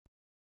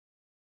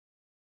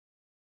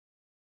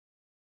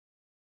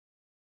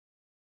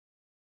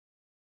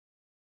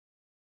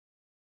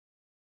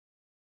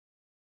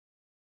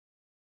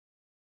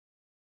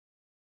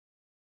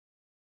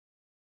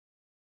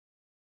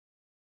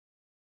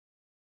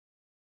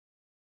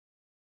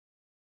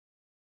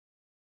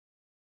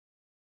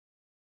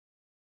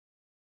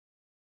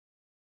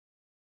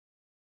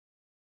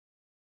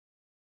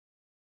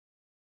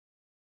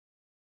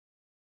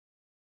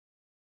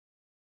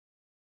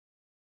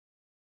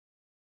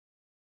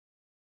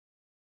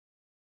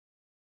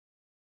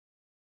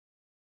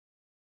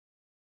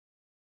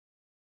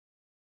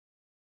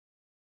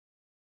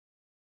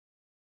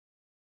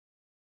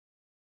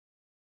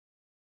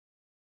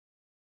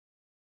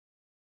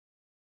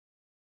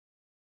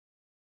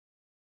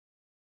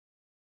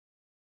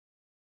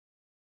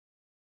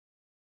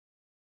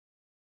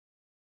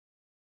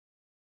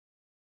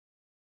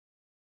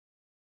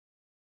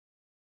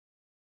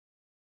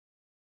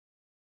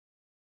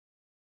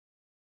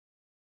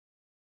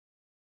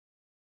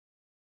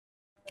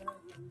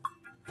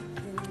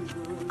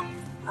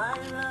I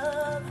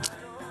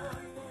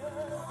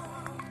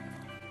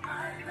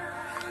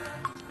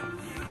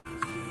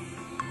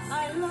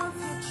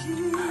love you,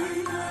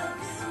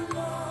 Jesus.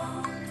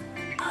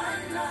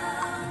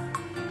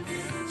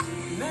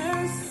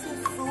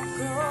 Merciful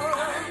God.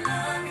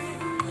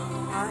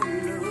 I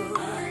love you.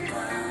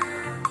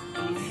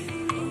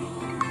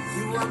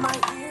 Are my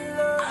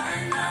healer,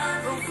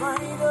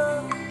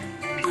 provider,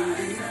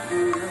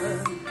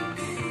 deliverer.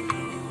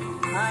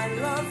 I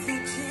love you,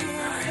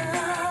 Jesus.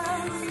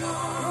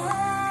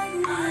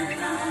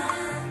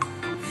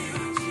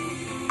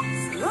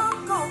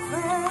 Rock of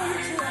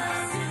ages.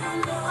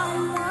 I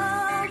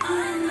love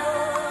you,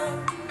 Lord.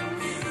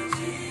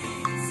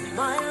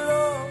 My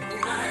Lord,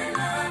 I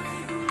love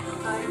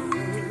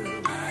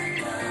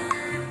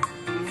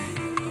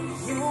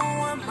you.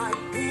 Are my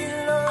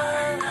pillar.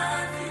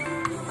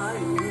 I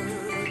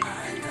love.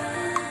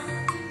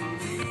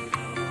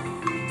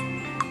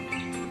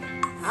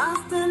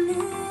 After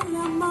living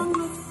among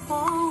the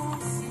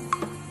thorns,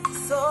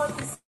 so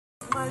this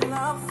is my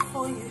love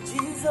for you,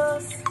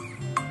 Jesus.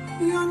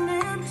 Your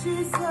name,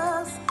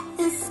 Jesus,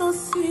 is so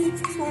sweet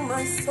to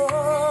my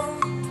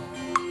soul.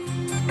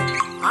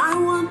 I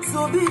want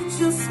to be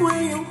just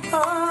where you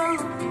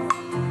are,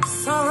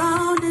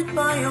 surrounded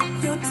by your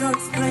beauty and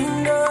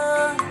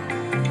splendor.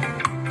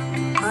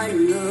 I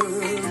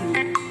love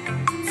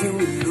you,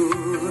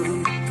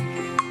 Lord.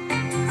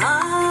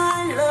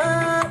 I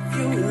love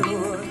you,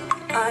 Lord.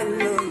 I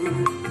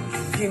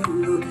love you,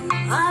 Lord.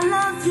 I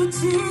love you,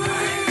 Jesus.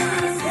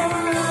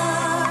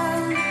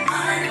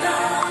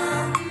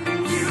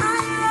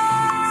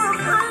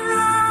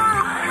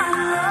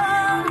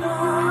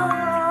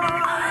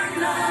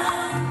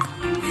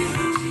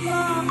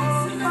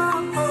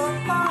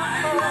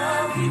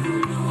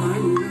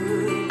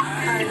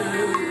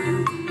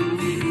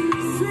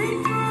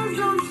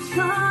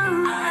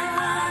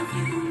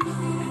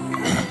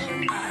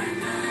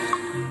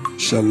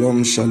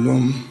 Shalom,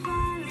 shalom.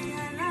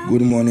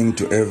 Good morning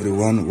to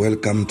everyone.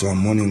 Welcome to our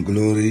morning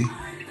glory,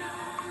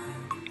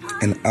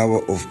 an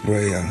hour of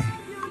prayer.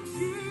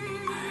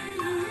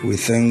 We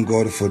thank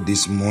God for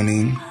this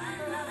morning.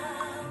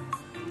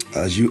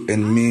 As you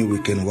and me, we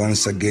can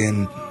once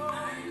again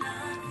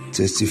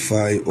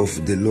testify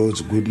of the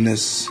Lord's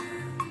goodness,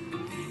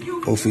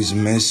 of His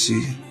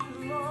mercy,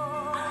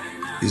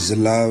 His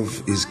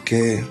love, His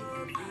care,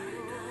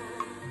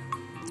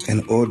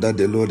 and all that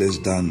the Lord has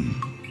done.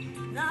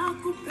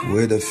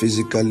 Whether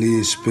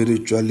physically,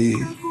 spiritually,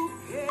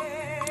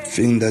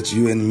 things that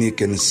you and me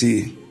can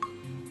see,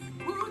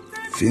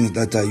 things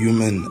that are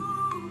human,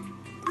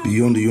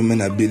 beyond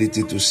human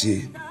ability to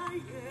see.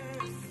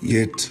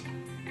 Yet,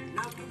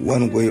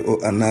 one way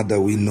or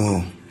another, we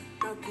know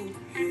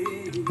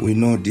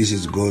this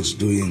is God's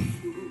doing.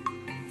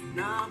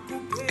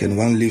 Can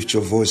one lift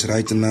your voice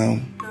right now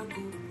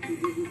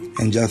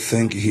and just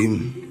thank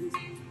Him?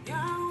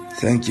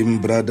 Thank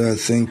Him, brother.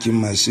 Thank Him,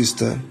 my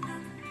sister.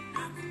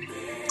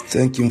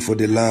 Thank Him for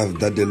the love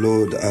that the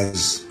Lord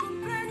has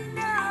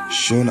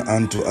shown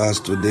unto us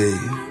today.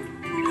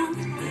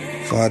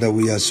 Father,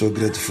 we are so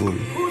grateful.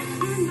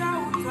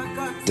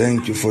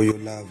 Thank you for your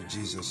love,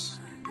 Jesus.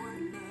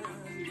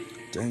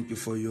 Thank you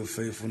for your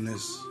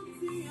faithfulness.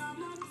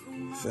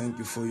 Thank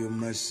you for your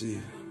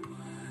mercy.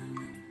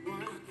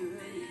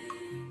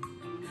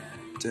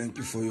 Thank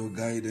you for your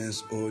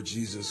guidance, oh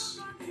Jesus.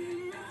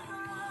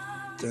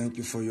 Thank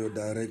you for your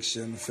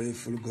direction,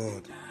 faithful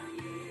God.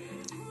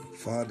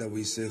 Father,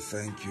 we say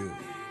thank you.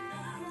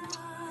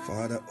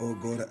 Father, oh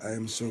God, I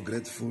am so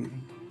grateful.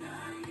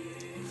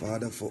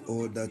 Father, for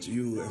all that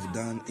you have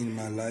done in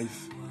my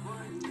life,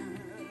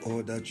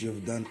 all that you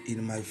have done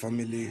in my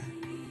family.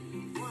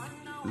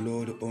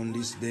 Lord, on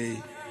this day,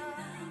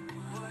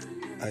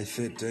 I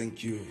say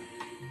thank you.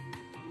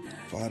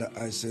 Father,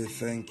 I say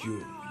thank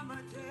you,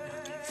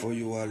 for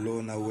you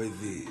alone are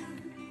worthy.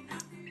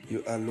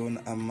 You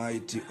alone are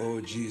mighty,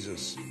 oh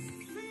Jesus.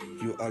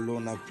 You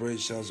alone are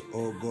precious,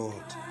 oh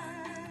God.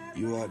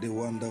 You are the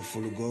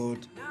wonderful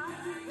God.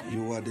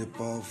 You are the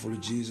powerful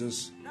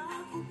Jesus.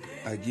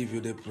 I give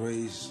you the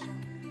praise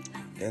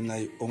and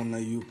I honor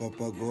you,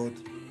 Papa God,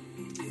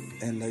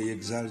 and I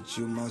exalt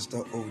you, Master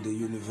of the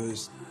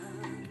universe,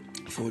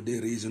 for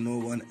there is no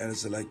one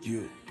else like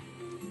you.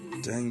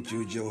 Thank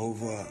you,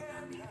 Jehovah.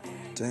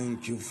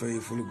 Thank you,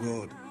 faithful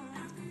God.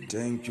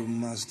 Thank you,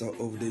 Master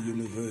of the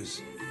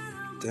universe.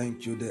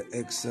 Thank you, the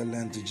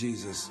excellent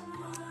Jesus.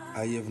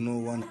 I have no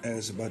one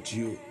else but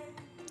you.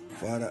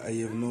 Father, I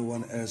have no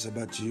one else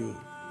but you.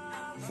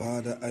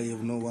 Father, I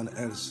have no one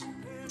else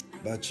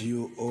but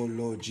you, oh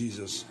Lord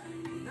Jesus.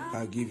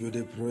 I give you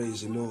the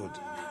praise, Lord.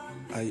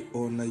 I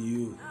honor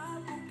you.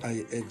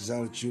 I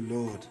exalt you,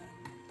 Lord.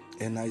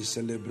 And I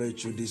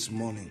celebrate you this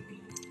morning.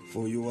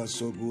 For you are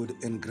so good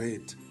and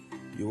great.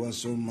 You are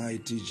so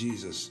mighty,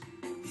 Jesus.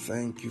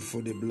 Thank you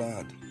for the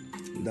blood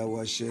that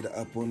was shed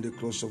upon the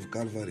cross of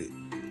Calvary.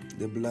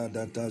 The blood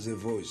that has a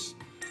voice.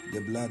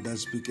 The blood that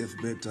speaketh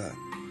better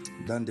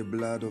than the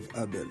blood of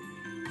Abel.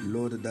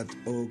 Lord, that,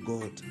 oh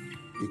God,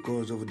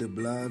 because of the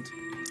blood,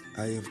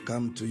 I have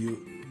come to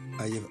you.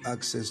 I have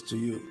access to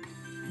you.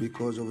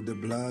 Because of the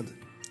blood,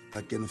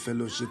 I can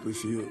fellowship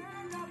with you.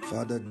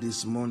 Father,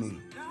 this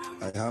morning,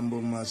 I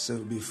humble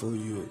myself before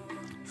you.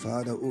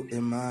 Father, who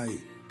am I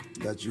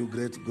that you,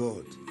 great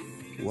God,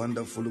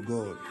 wonderful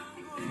God,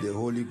 the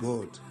Holy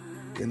God,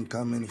 can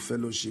come in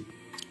fellowship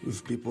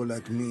with people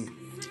like me?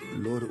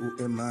 Lord,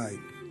 who am I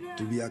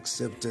to be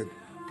accepted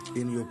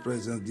in your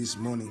presence this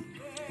morning?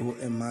 Who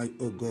am I,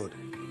 oh God,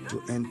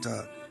 to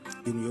enter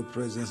in your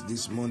presence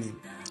this morning?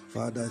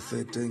 Father, I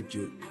say thank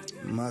you.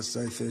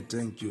 Master, I say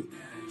thank you.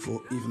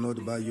 For if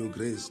not by your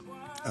grace,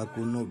 I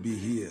could not be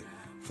here.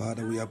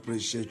 Father, we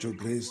appreciate your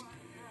grace.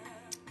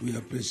 We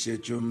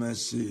appreciate your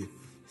mercy.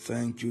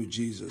 Thank you,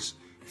 Jesus,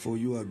 for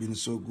you have been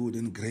so good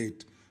and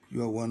great.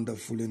 You are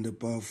wonderful and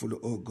powerful,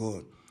 oh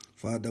God.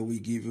 Father, we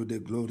give you the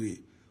glory.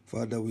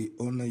 Father, we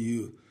honor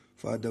you.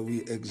 Father,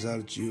 we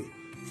exalt you.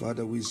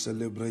 Father, we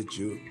celebrate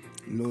you.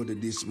 Lord,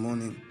 this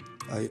morning,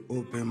 I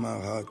open my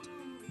heart,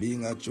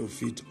 being at your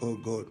feet, oh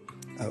God.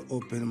 I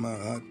open my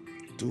heart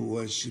to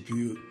worship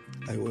you.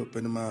 I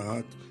open my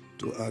heart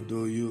to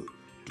adore you,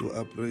 to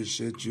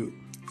appreciate you,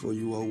 for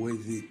you are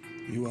worthy.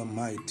 You are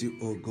mighty,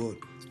 oh God.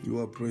 You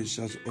are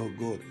precious, oh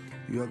God.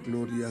 You are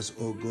glorious,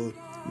 oh God.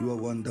 You are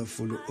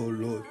wonderful, oh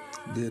Lord.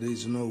 There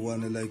is no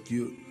one like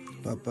you,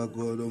 Papa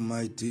God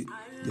Almighty.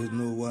 There is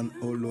no one,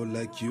 oh Lord,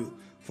 like you.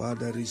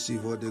 Father,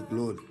 receive all the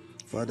glory.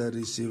 Father,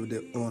 receive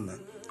the honor.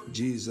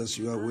 Jesus,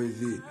 you are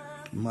worthy.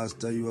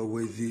 Master, you are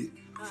worthy.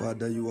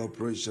 Father, you are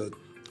precious.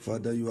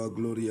 Father, you are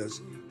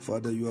glorious.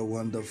 Father, you are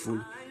wonderful.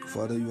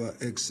 Father, you are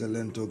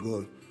excellent, oh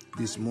God.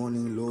 This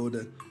morning,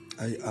 Lord,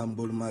 I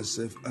humble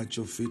myself at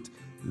your feet.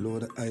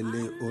 Lord, I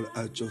lay all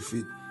at your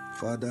feet.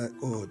 Father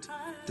God,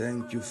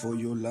 thank you for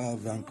your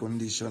love,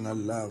 unconditional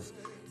love.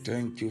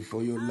 Thank you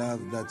for your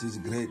love that is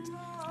great,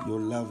 your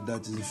love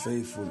that is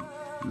faithful.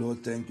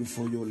 Lord, thank you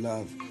for your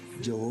love,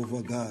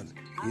 Jehovah God.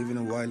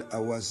 Even while I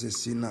was a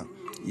sinner,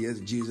 yes,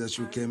 Jesus,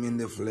 you came in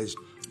the flesh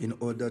in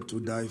order to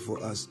die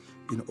for us,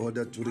 in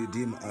order to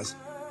redeem us.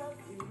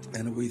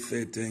 And we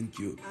say thank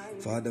you.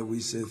 Father, we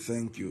say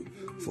thank you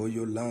for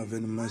your love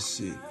and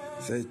mercy.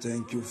 Say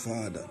thank you,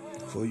 Father,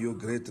 for your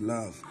great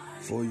love,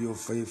 for your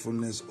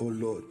faithfulness, O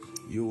Lord.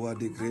 You are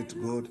the great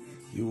God.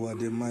 You are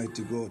the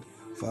mighty God.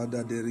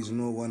 Father, there is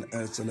no one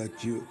else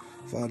like you.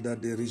 Father,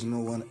 there is no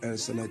one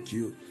else like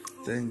you.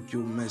 Thank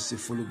you,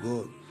 merciful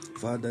God.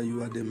 Father,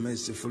 you are the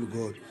merciful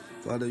God.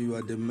 Father, you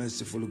are the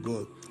merciful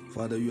God.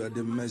 Father, you are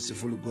the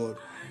merciful God.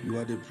 You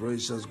are the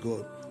precious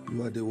God.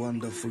 You are the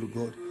wonderful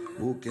God.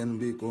 Who can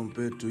be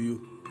compared to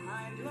you?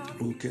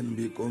 Who can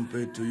be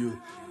compared to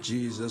you?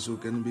 Jesus, who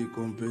can be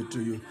compared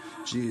to you?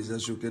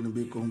 Jesus, who can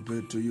be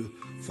compared to you?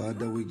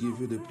 Father, we give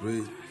you the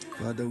praise.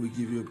 Father, we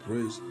give you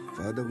praise.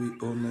 Father, we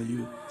honor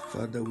you.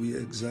 Father, we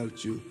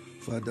exalt you.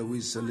 Father, we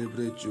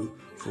celebrate you,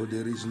 for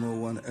there is no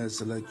one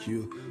else like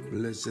you.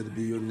 Blessed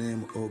be your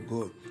name, O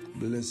God.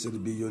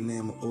 Blessed be your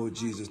name, O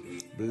Jesus.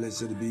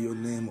 Blessed be your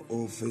name,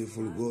 O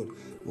faithful God.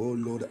 O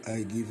Lord,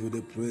 I give you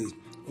the praise.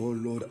 O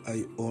Lord,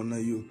 I honor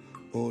you.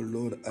 Oh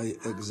Lord, I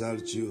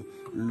exalt you.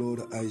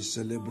 Lord, I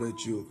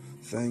celebrate you.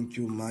 Thank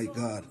you, my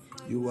God.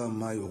 You are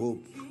my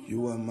hope.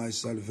 You are my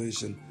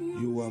salvation.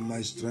 You are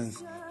my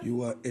strength.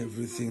 You are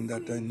everything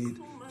that I need.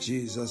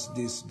 Jesus,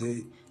 this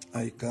day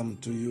I come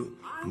to you.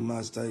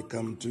 Master, I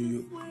come to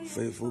you.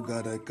 Faithful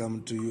God, I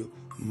come to you.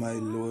 My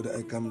Lord,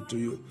 I come to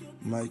you.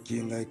 My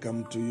King, I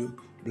come to you.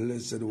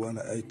 Blessed One,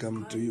 I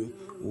come to you.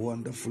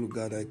 Wonderful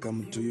God, I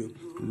come to you.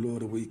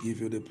 Lord, we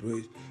give you the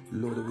praise.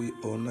 Lord, we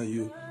honor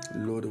you.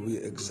 Lord, we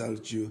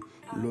exalt you.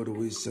 Lord,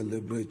 we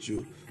celebrate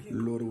you.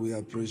 Lord, we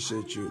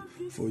appreciate you.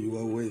 For you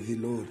are worthy,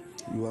 Lord.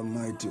 You are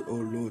mighty, O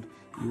Lord.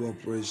 You are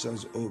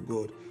precious, O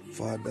God.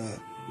 Father,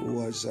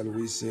 what shall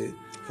we say?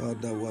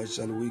 Father, what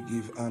shall we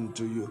give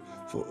unto you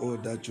for all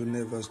that you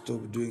never stop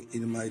doing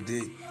in my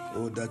day,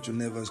 all that you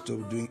never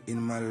stop doing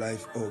in my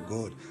life, oh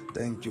God?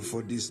 Thank you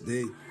for this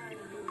day.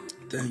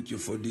 Thank you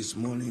for this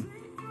morning.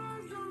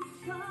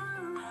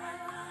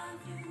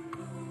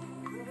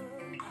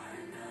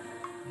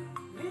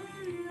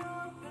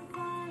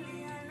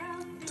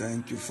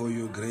 Thank you for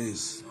your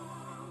grace.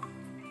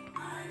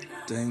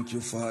 Thank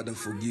you, Father,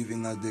 for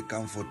giving us the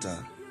comforter,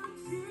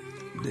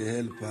 the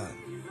helper,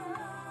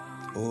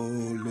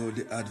 oh Lord,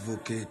 the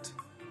advocate,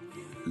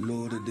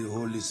 Lord, the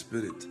Holy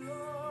Spirit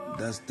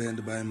that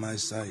stand by my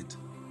side.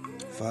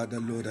 Father,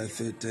 Lord, I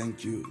say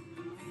thank you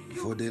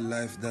for the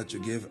life that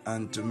you gave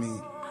unto me,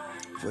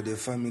 for the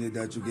family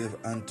that you gave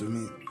unto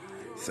me.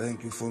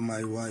 Thank you for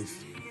my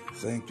wife.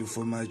 Thank you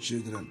for my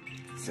children.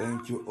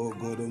 Thank you, oh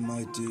God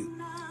Almighty,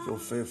 for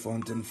Faith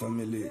Fountain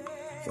family.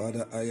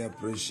 Father, I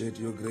appreciate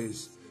your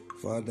grace.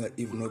 Father,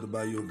 if not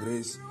by your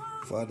grace,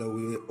 Father,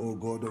 we, oh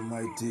God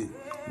Almighty,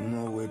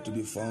 nowhere to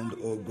be found,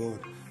 oh God.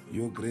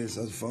 Your grace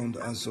has found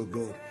us, oh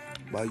God.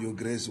 By your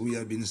grace we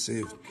have been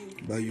saved.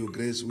 By your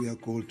grace we are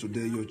called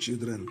today your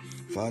children.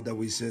 Father,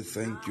 we say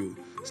thank you.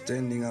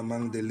 Standing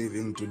among the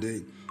living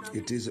today,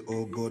 it is,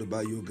 oh God,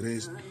 by your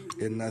grace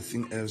and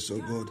nothing else, oh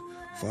God.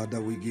 Father,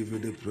 we give you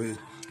the praise.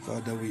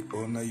 Father, we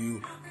honor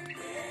you.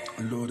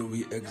 Lord,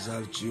 we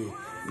exalt you.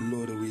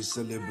 Lord, we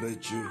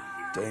celebrate you.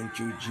 Thank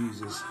you,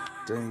 Jesus.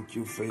 Thank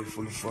you,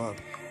 faithful Father.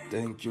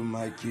 Thank you,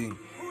 my King.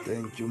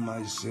 Thank you,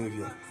 my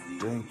Savior.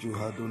 Thank you,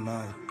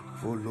 Adonai.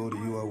 For Lord,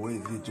 you are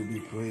worthy to be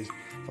praised.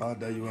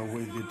 Father, you are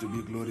worthy to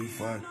be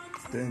glorified.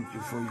 Thank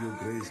you for your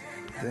grace.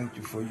 Thank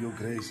you for your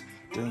grace.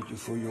 Thank you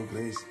for your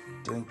grace.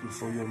 Thank you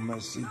for your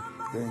mercy.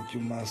 Thank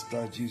you,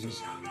 Master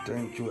Jesus.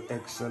 Thank you,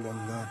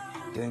 excellent God.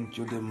 Thank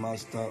you, the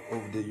Master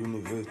of the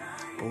universe.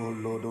 Oh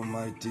Lord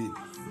Almighty,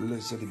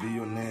 blessed be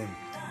your name.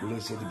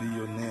 Blessed be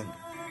your name.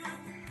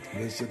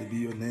 Blessed be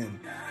your name.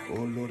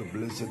 Oh Lord,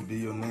 blessed be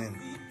your name.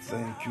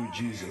 Thank you,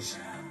 Jesus.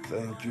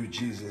 Thank you,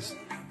 Jesus.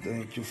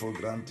 Thank you for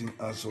granting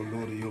us, oh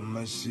Lord, your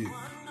mercy.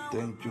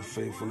 Thank you,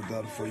 faithful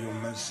God, for your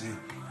mercy.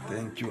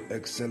 Thank you,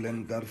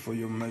 excellent God, for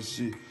your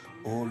mercy.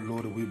 Oh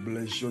Lord, we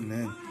bless your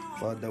name.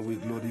 Father, we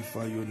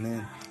glorify your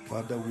name.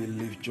 Father, we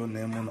lift your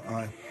name on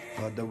high.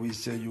 Father, we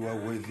say you are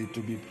worthy to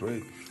be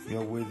praised. You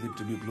are worthy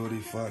to be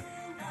glorified.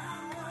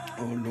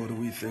 Oh Lord,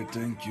 we say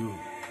thank you.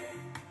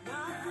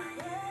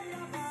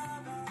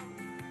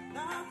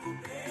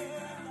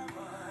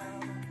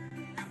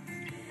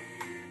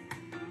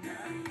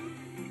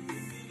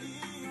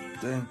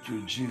 Thank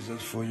you,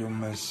 Jesus, for your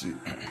mercy.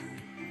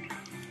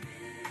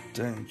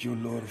 Thank you,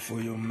 Lord, for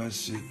your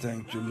mercy.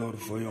 Thank you, Lord,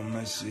 for your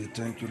mercy.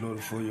 Thank you, Lord,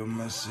 for your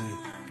mercy.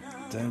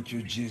 Thank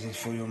you, Jesus,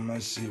 for your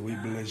mercy. We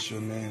bless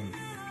your name.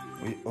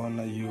 We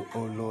honor you,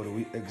 oh Lord.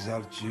 We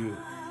exalt you,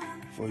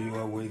 for you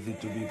are worthy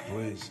to be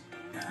praised.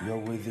 You are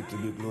worthy to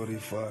be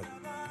glorified.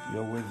 You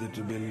are worthy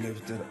to be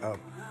lifted up.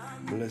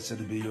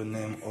 Blessed be your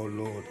name, oh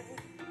Lord.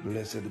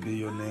 Blessed be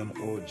your name,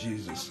 oh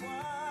Jesus.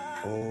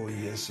 Oh,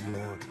 yes,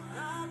 Lord.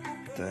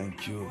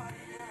 Thank you.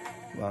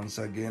 Once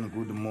again,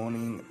 good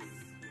morning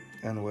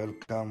and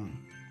welcome.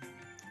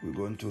 We're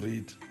going to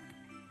read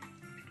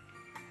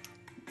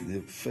the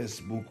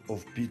first book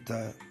of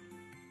Peter,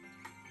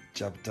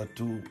 chapter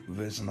 2,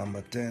 verse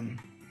number 10.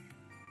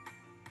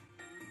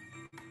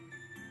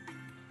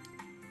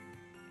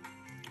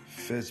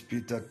 First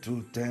Peter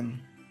 2:10.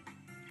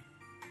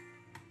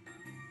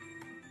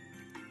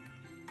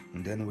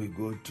 And then we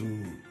go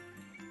to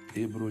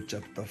Hebrew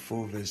chapter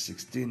 4, verse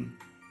 16.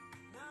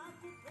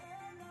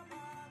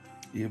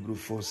 Hebrew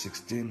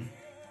 4:16.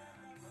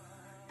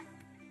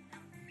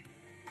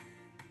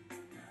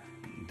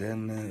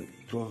 Then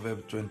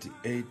Proverbs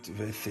 28,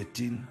 verse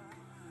 13.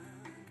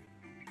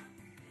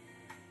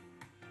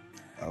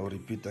 I'll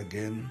repeat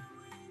again.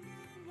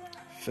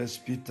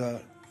 First Peter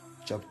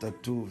chapter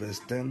 2, verse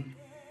 10.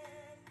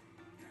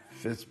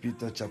 First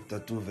Peter chapter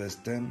 2, verse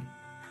 10.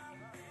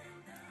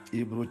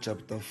 Hebrew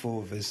chapter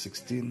 4, verse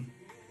 16.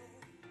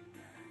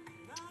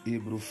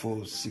 Hebrew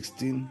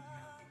 4:16.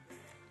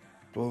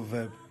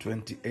 Proverbs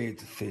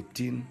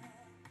 28:13.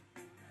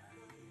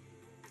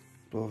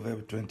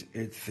 Proverbs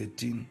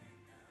 28:13.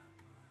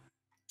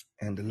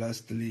 And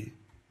lastly,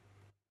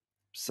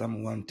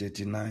 Psalm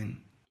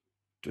 139,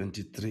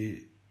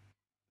 23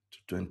 to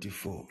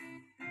 24.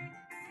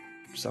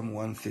 Psalm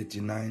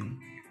 139,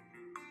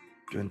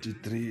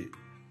 23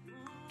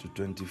 to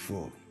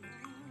 24.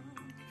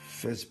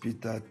 First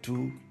Peter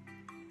 2,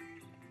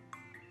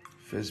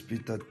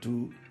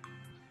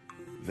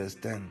 verse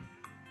 10.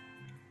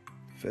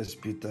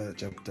 First Peter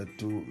chapter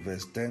 2,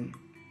 verse 10.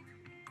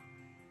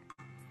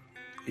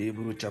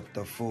 Hebrew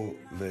chapter 4,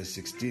 verse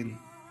 16.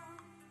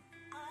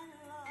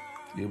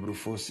 Hebrew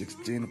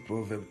 4:16,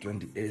 Proverbs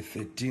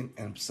 28:13,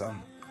 and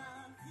Psalm.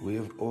 We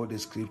have all the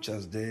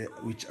scriptures there,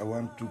 which I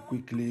want to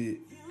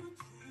quickly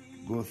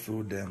go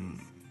through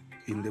them.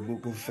 In the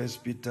book of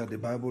First Peter, the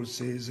Bible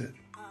says,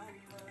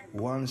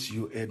 once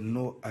you had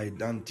no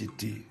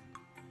identity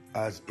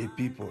as a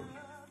people,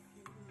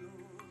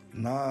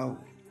 now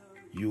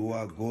you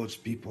are God's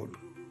people.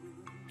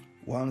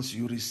 Once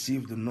you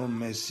received no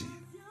mercy,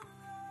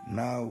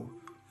 now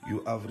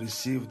you have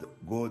received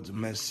God's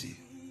mercy.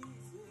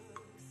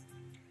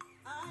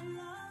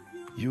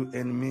 You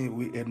and me,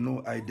 we had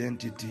no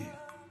identity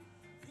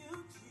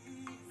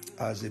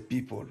as a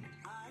people.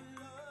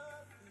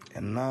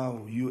 And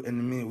now you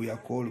and me, we are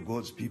called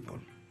God's people.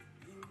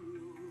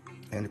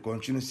 And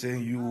continue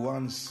saying, you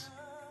once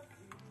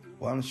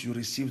you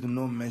received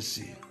no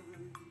mercy,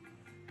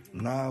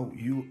 now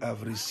you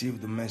have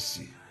received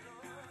mercy.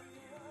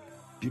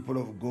 People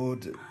of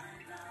God,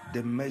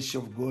 the mercy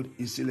of God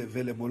is still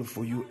available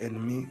for you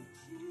and me.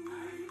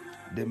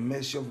 The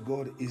mercy of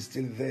God is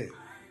still there.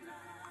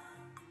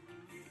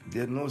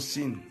 There's no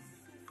sin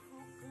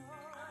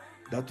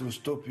that will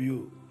stop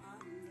you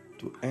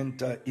to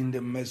enter in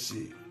the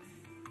mercy.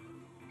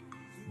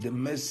 The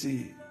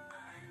mercy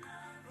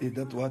is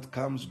that what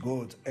comes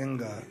God's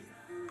anger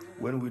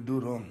when we do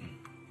wrong.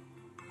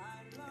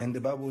 And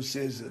the Bible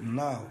says,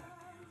 now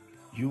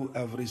you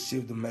have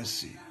received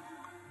mercy.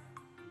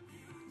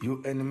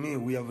 You and me,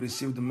 we have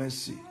received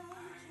mercy.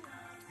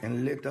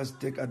 And let us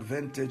take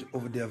advantage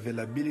of the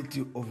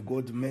availability of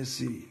God's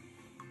mercy,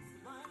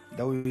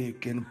 that we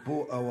can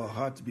pour our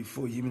heart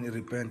before Him in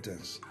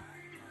repentance.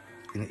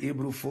 In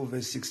Hebrew 4,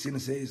 verse 16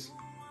 says,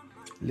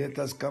 let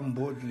us come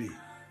boldly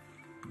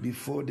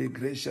before the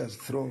gracious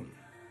throne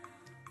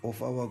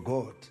of our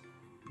God,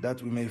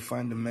 that we may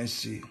find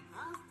mercy.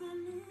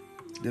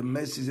 The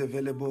mercy is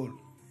available.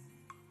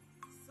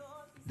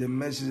 The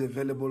mercy is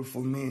available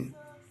for me,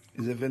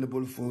 is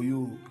available for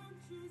you.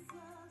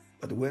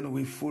 But when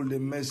we fold the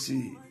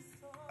mercy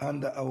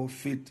under our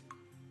feet,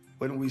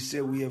 when we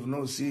say we have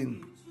no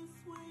sin,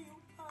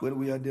 when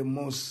we are the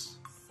most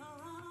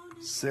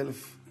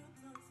self-claimed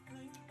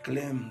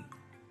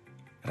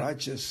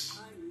righteous,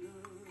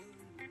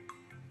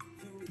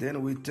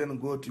 then we turn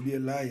God to be a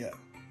liar,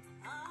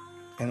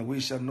 and we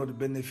shall not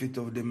benefit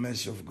of the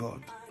mercy of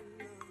God.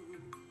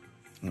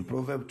 In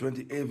Proverbs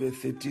 28 verse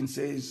 13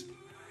 says,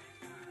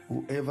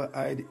 whoever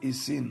hides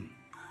his sin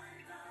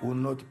will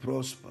not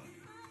prosper,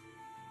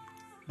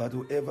 but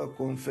whoever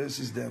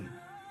confesses them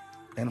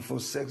and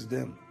forsakes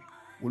them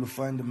will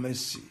find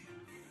mercy.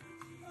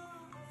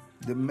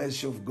 The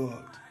mercy of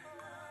God.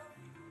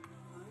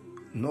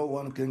 No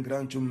one can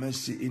grant you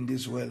mercy in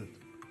this world.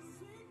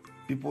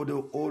 People, they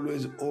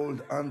always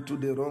hold on to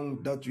the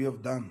wrong that you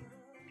have done.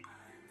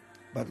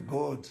 But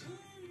God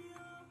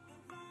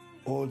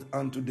hold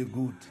on to the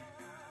good.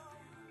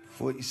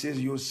 For He says,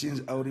 your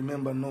sins I'll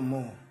remember no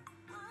more.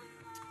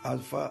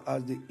 As far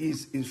as the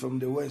east is from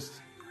the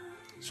west,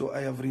 so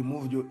I have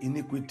removed your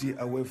iniquity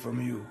away from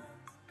you.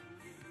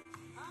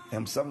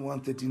 And Psalm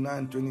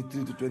 139,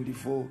 23 to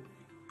 24,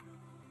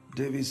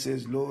 David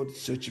says, Lord,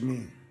 search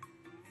me,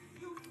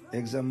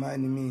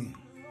 examine me,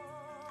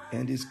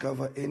 and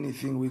discover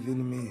anything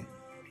within me.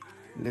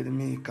 Let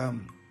me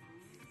come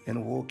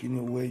and walk in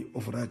your way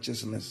of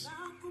righteousness.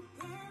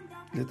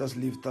 Let us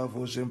lift our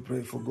voice and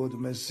pray for God's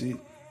mercy.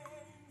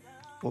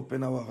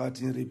 Open our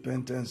heart in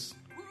repentance.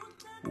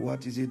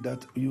 What is it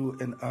that you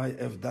and I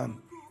have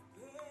done?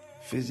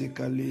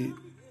 Physically,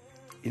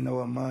 in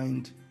our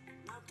mind,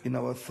 in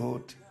our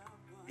thought,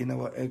 in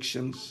our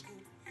actions,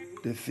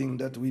 the thing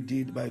that we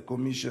did by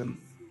commission,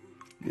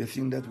 the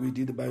thing that we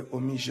did by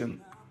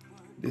omission,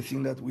 the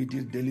thing that we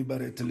did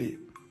deliberately.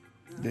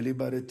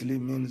 Deliberately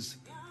means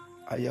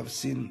I have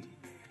sinned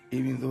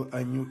even though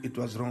I knew it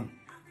was wrong,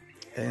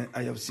 and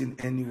I have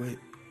sinned anyway.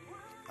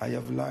 I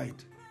have lied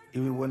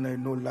even when I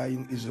know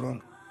lying is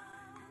wrong,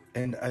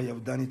 and I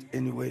have done it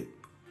anyway.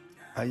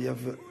 I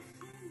have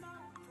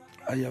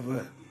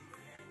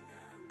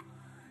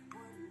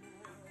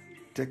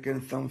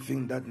taken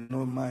something that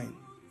not mine,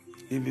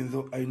 even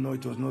though I know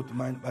it was not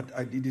mine, but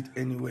I did it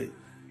anyway.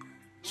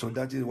 So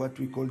that is what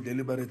we call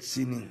deliberate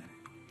sinning.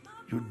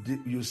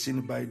 You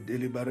sin by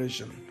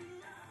deliberation.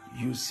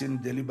 You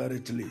sin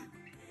deliberately.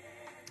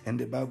 And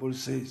the Bible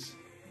says,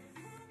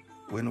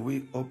 when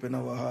we open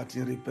our heart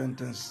in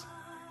repentance,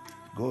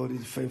 God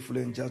is faithful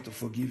and just to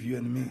forgive you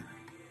and me.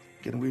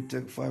 Can we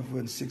take 5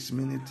 and 6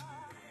 minutes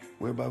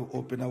whereby we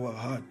open our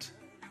heart?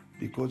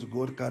 Because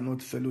God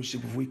cannot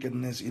fellowship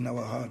wickedness in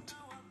our heart.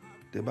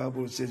 The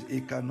Bible says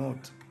He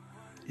cannot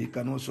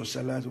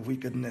socialize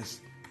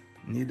wickedness,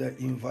 neither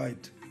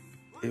invite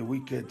a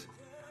wicked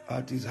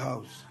at His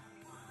house,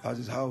 as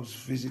His house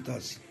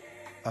visitors,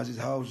 as His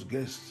house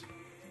guests.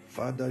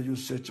 Father, you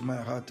search my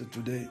heart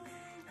today,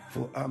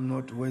 for I'm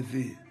not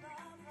worthy.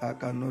 I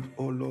cannot,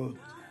 O Lord,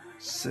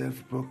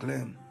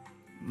 self-proclaim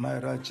my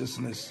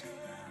righteousness.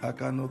 I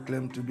cannot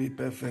claim to be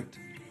perfect.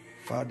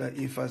 Father,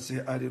 if I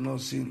say I did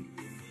not sin,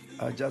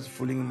 I'm just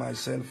fooling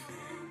myself,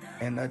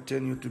 and I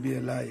turn you to be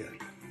a liar.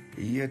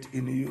 Yet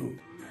in you,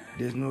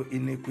 there's no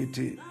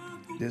iniquity,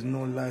 there's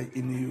no lie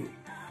in you.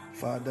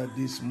 Father,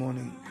 this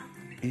morning,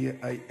 here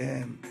I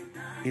am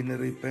in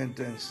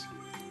repentance.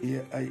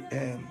 Here I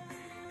am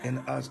and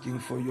asking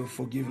for your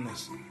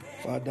forgiveness.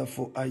 Father,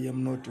 for I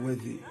am not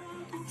worthy.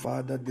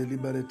 Father,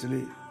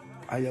 deliberately,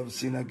 I have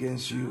sinned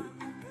against you.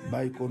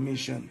 By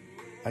commission,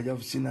 I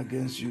have sinned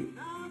against you.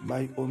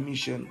 By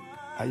omission,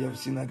 I have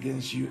sinned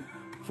against you.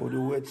 For the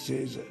word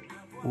says,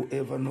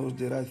 whoever knows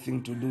the right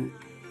thing to do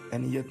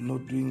and yet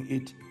not doing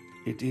it,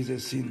 it is a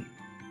sin.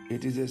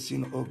 It is a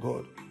sin, O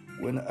God,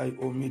 when I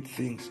omit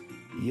things,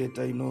 yet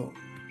I know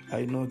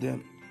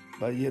them,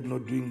 but yet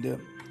not doing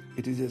them.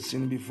 It is a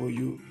sin before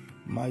you,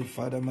 my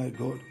Father, my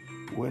God,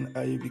 when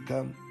I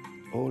become,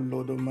 O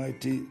Lord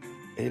Almighty,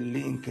 a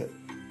link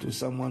to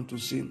someone to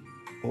sin.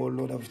 O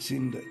Lord, I've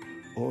sinned,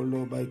 O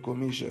Lord, by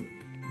commission.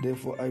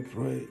 Therefore I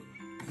pray,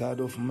 God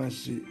of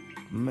mercy,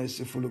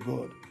 merciful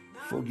God,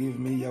 forgive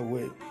me,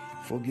 Yahweh.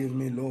 Forgive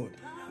me, Lord.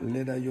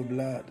 Let your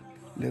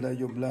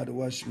blood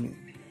wash me.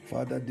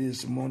 Father,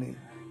 this morning,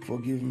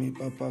 forgive me,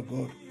 Papa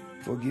God.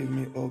 Forgive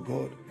me, O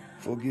God.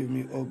 Forgive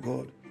me, O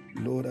God.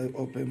 Lord, I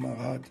open my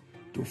heart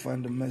to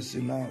find mercy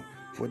now.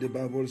 For the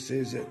Bible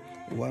says that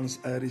once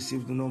I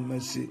received no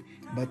mercy,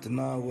 but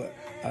now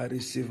I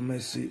receive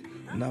mercy.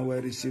 Now I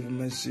receive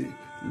mercy.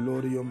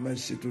 Lord, your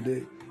mercy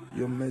today.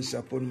 Your mercy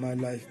upon my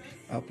life,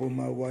 upon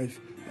my wife,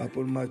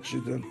 upon my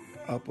children,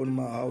 upon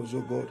my house,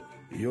 O God.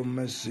 Your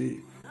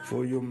mercy,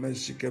 for your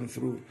mercy came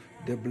through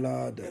the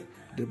blood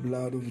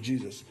of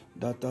Jesus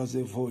that has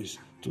a voice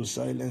to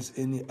silence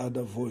any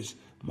other voice.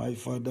 My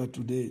Father,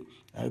 today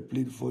I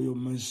plead for your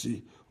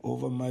mercy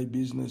over my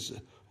business,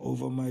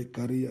 over my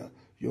career.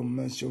 your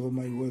mercy over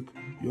my work,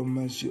 your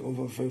mercy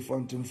over Faith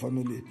Fountain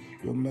family,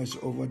 your mercy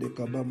over the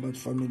Kabambat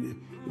family,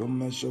 your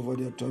mercy over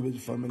the Atabit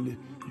family,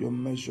 your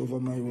mercy over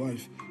my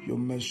wife, your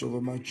mercy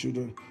over my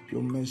children,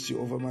 your mercy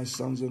over my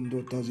sons and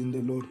daughters in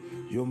the Lord,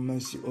 your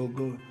mercy, oh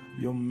God,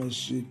 your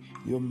mercy,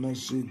 your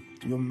mercy,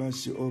 your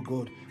mercy, oh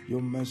God,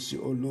 your mercy,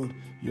 oh Lord,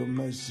 your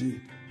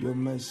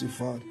mercy,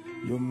 Father,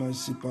 your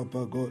mercy,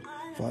 Papa God.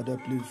 Father,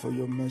 plead for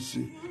your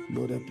mercy.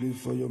 Lord, I plead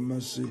for your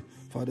mercy.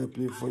 Father,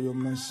 plead for your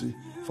mercy.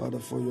 Father,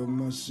 for your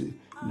mercy.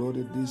 Lord,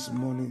 this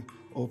morning,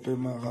 open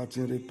my heart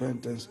in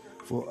repentance,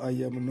 for I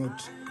am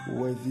not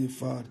worthy,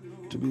 Father,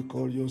 to be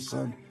called your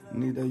son,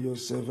 neither your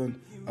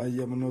servant. I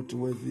am not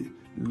worthy.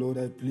 Lord,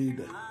 I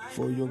plead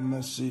for your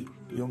mercy,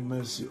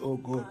 oh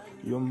God,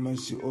 your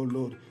mercy, oh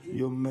Lord,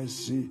 your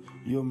mercy,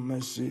 your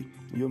mercy,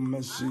 your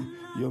mercy,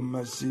 your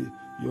mercy,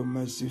 your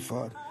mercy,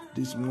 Father.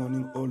 This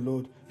morning, oh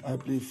Lord, I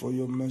plead for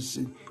your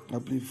mercy. I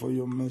plead for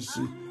your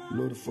mercy,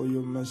 Lord, for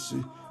your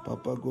mercy.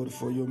 Papa God,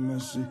 for your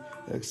mercy.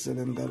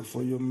 Excellent God,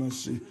 for your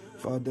mercy.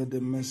 Father, the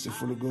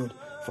merciful God.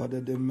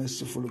 Father, the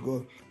merciful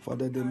God.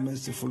 Father, the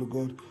merciful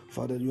God.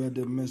 Father, you are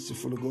the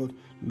merciful God.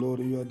 Lord,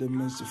 you are the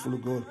merciful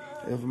God.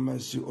 Have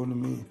mercy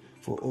on me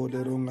for all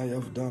the wrong I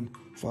have done.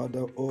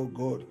 Father, oh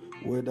God,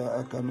 whether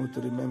I cannot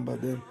remember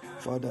them,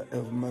 Father,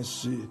 have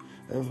mercy.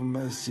 Have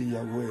mercy,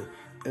 Yahweh.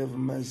 Have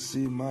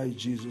mercy, my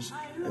Jesus.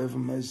 Have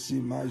mercy,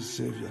 my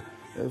Savior.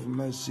 Have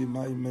mercy,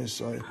 my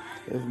Messiah.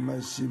 Have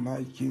mercy,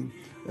 my King.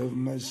 Have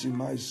mercy,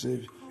 my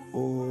Savior.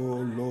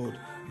 Oh Lord,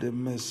 the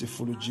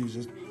merciful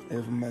Jesus.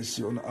 Have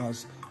mercy on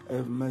us.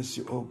 Have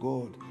mercy, oh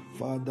God.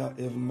 Father,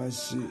 have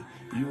mercy.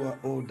 You are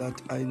all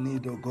that I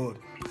need, oh God.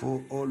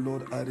 For, oh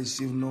Lord, I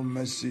receive no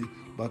mercy,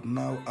 but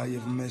now I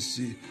have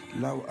mercy.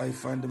 Now I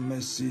find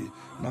mercy.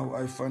 Now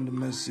I find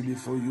mercy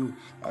before you.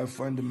 I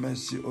find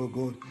mercy, oh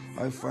God.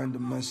 I find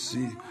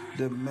mercy,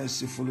 the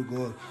merciful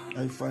God.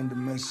 I find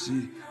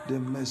mercy, the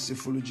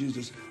merciful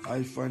Jesus.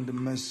 I find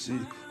mercy,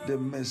 the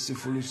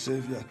merciful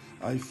Savior.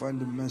 I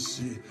find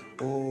mercy,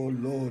 oh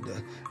Lord.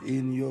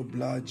 In your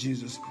blood,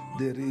 Jesus,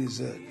 there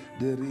is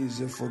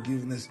a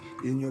forgiveness.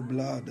 In your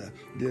blood,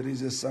 there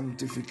is a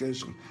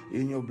sanctification.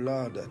 In your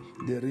blood,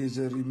 there is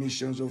a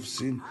remission of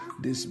sin.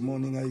 This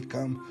morning I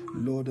come,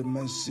 Lord,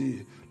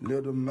 mercy.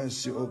 Lord,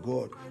 mercy, oh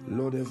God.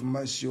 Lord, have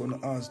mercy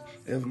on us.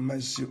 Have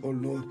mercy, oh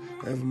Lord.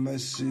 Have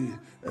mercy.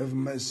 Have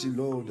mercy,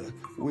 Lord.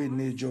 We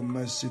need your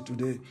mercy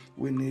today.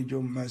 We need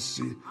your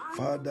mercy.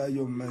 Father,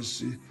 your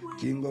mercy.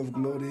 King of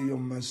glory, your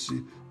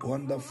mercy.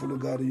 Wonderful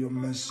God, your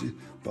mercy.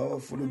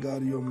 Powerful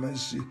God, your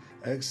mercy.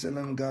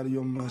 Excellent God,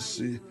 your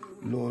mercy.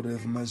 Lord,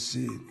 have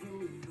mercy.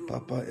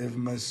 Papa, have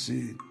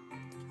mercy.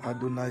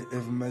 Adonai,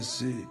 have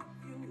mercy.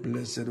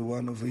 Blessed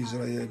One of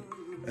Israel,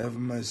 have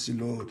mercy,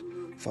 Lord.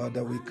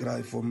 Father, we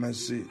cry for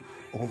mercy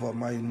over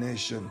my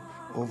nation,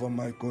 over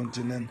my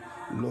continent.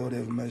 Lord,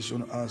 have mercy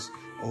on us.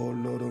 Oh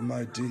Lord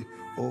Almighty,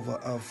 over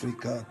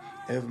Africa.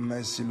 Have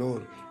mercy,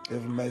 Lord.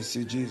 Have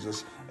mercy,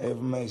 Jesus.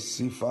 Have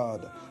mercy,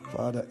 Father.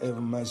 Father,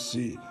 have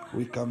mercy.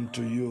 We come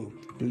to you,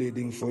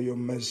 pleading for your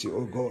mercy,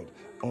 oh God.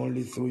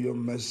 Only through your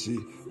mercy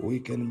we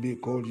can be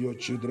called your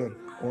children.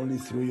 Only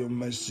through your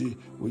mercy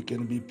we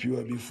can be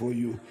pure before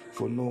you.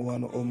 For no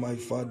one, oh my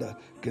Father,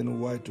 can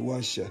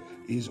whitewash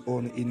his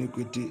own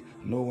iniquity.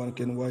 No one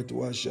can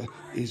whitewash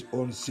his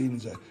own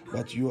sins.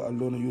 But you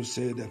alone, you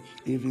said,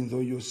 even though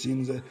your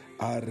sins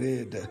are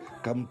red,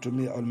 come to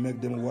me, I'll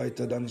make them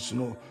whiter than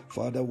snow.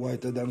 Father,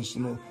 whiter than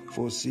snow.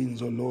 For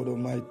sins, O Lord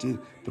Almighty,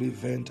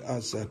 prevent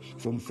us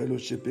from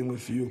fellowshipping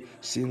with you.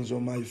 Sins, O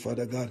my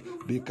Father God,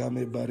 become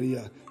a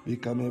barrier,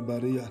 become a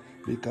barrier,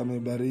 become a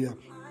barrier.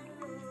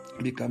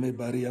 Become a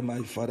barrier,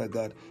 my Father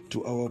God,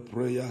 to our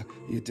prayer.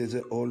 It is,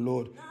 oh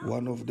Lord,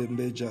 one of the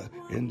major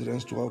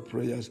hindrance to our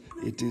prayers.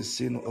 It is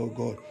sin, oh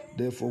God.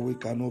 Therefore, we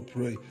cannot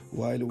pray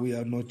while we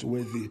are not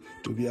worthy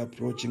to be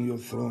approaching your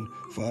throne,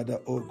 Father,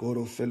 oh God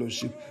of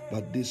fellowship.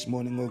 But this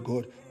morning, oh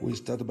God, we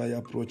start by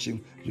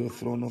approaching your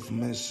throne of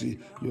mercy,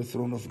 your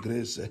throne of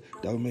grace,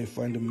 that we may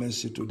find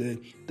mercy today.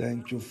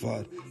 Thank you,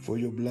 Father, for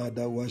your blood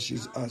that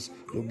washes us,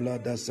 your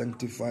blood that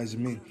sanctifies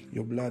me,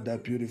 your blood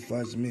that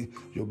purifies me,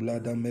 your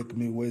blood that makes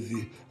me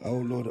worthy. Oh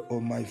Lord, oh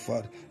my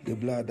Father, the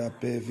blood that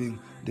paving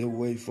the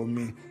way for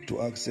me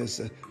to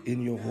access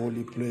in your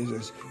holy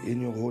presence,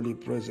 in your holy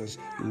presence.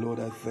 Lord,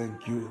 I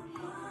thank you.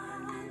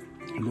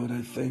 Lord,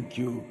 I thank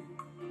you.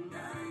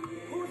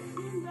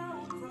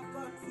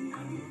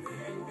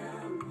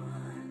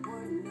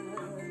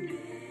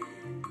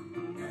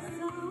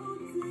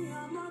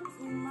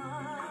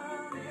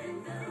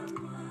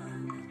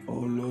 Oh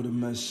Lord,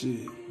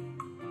 mercy.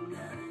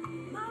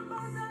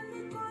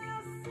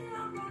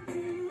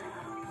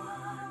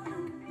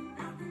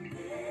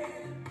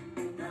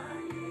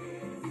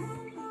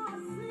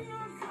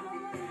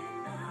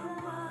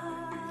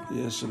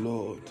 Yes,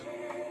 Lord.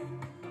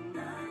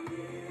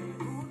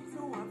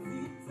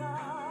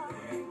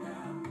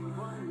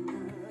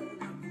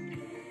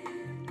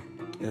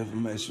 Have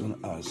mercy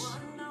on us.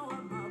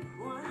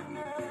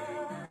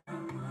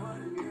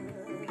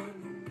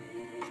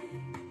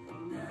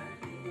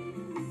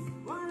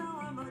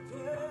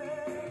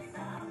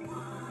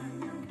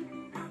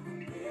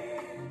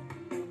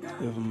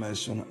 Have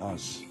mercy on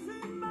us.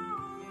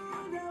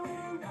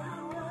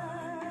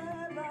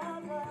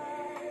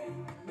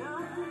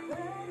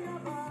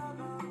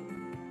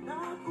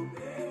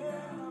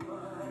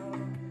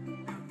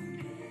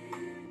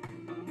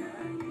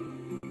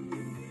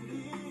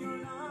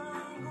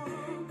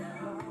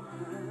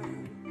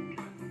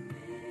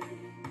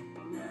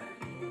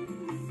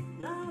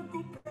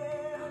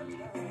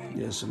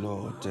 Yes,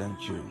 Lord,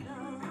 thank you.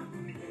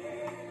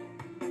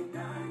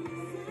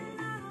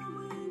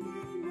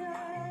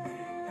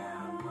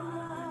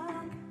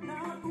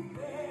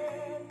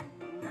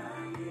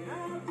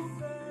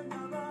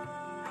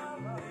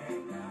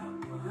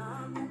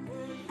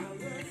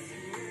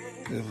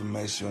 Have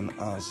mercy on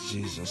us,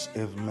 Jesus.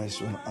 Have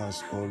mercy on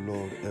us, oh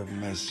Lord. Have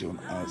mercy on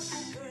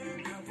us.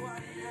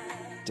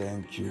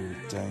 Thank you,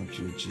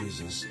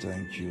 Jesus.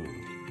 Thank you.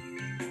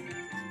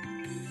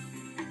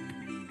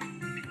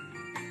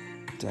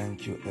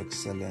 Thank you,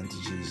 excellent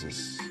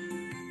Jesus.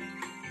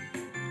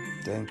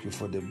 Thank you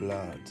for the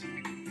blood.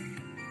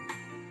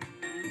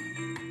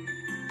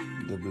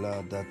 The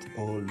blood that,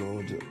 oh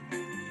Lord,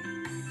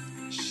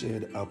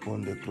 shed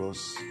upon the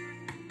cross.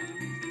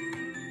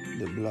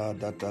 The blood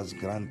that has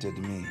granted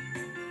me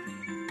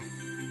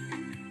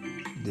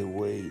the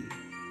way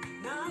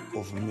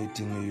of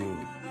meeting you.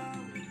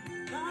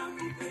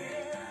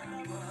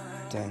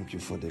 Thank you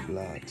for the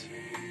blood.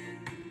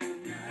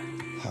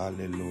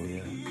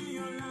 Hallelujah.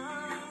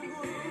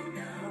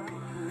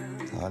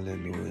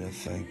 Hallelujah.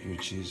 Thank you,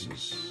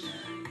 Jesus.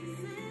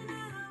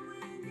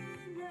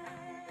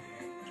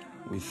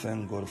 We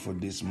thank God for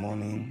this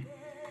morning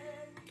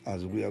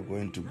as we are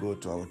going to go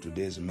to our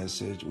today's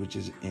message, which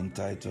is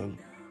entitled,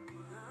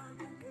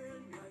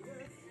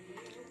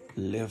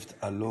 Left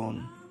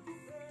Alone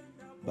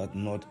but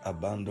Not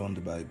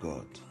Abandoned by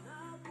God.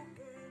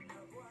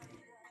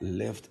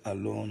 Left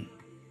alone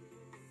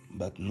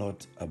but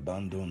not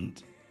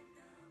abandoned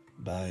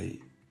by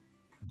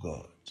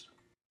God.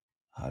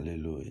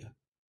 Hallelujah.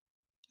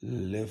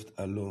 Left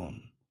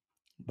alone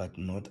but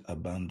not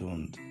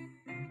abandoned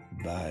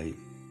by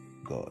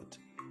God.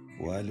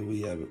 While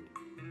we are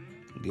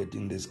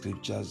getting the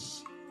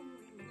scriptures,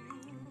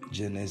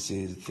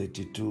 Genesis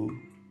 32,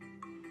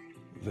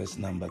 verse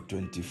number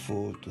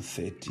 24 to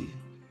 30.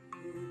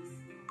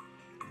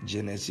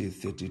 Genesis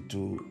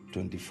 32,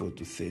 24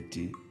 to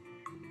 30.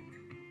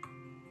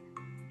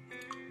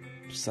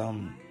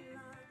 Psalm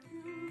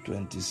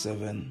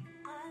 27,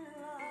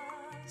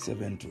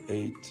 7 to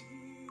 8,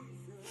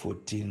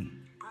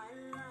 14,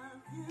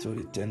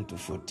 10 to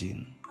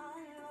 14.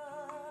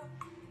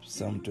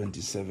 Psalm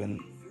 27,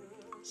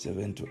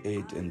 7 to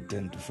 8 and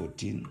 10 to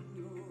 14.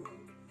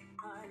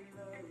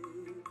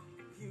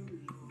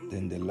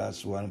 Then the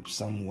last one,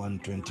 Psalm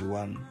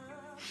 121,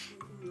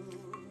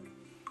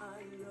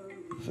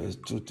 verse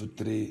 2 to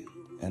 3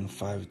 and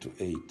 5 to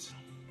 8.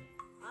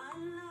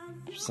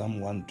 Psalm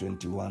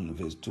 121,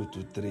 verse 2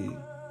 to 3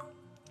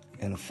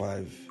 and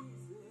 5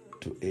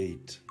 to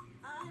 8.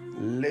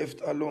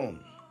 Left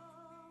alone,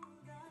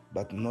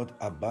 but not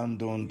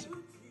abandoned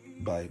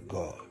by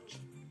God.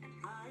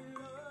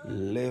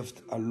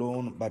 Left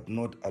alone, but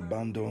not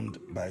abandoned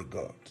by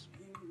God.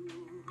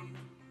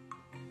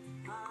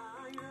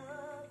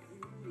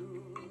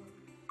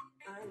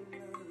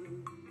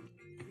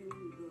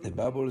 The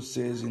Bible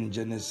says in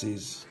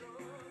Genesis,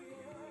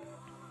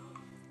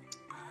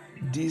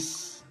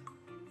 this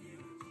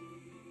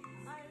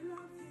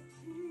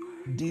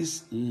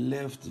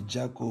left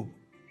Jacob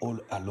all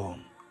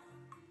alone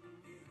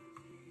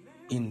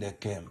in the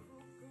camp.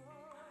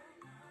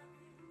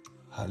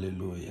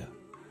 Hallelujah.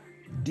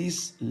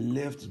 This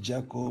left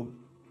Jacob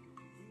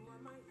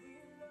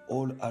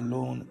all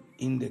alone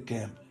in the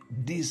camp.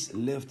 This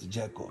left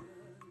Jacob.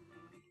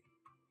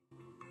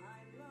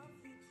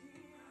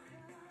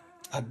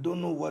 I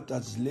don't know what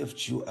has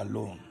left you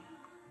alone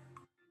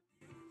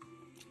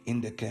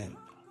in the camp.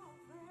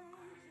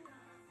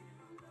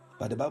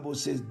 But the Bible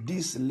says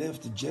this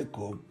left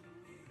Jacob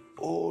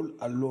all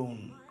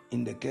alone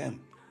in the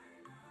camp.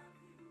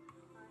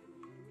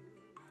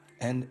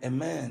 And a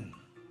man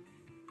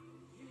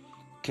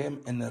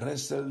came and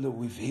wrestled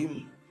with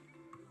him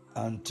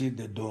until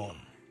the dawn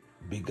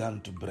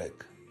began to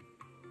break.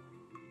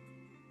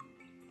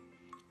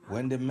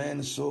 When the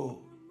man saw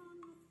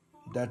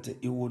that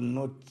he would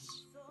not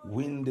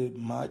win the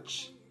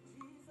match,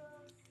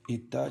 he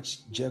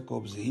touched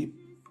Jacob's hip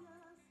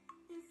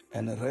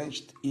and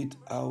wrenched it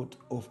out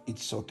of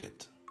its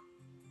socket.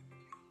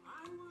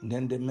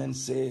 Then the man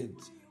said,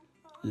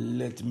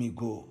 "Let me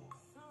go,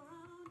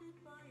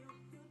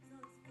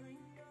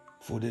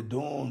 for the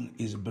dawn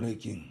is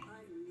breaking."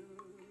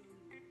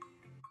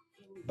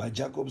 But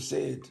Jacob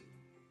said,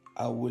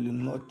 "I will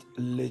not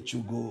let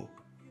you go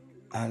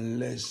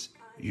unless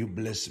you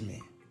bless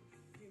me.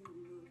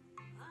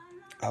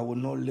 I will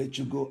not let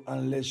you go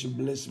unless you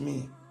bless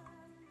me."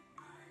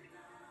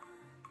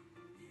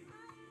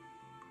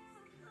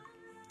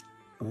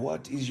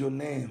 "What is your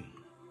name?"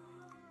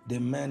 the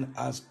man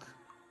asked.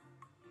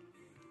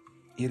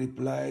 He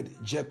replied,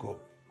 "Jacob."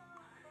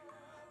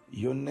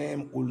 "Your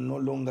name will no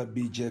longer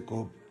be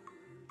Jacob,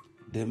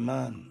 The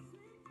man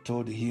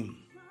told him,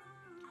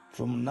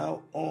 "From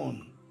now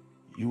on,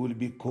 you will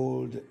be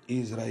called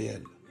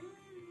Israel,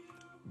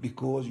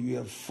 because you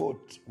have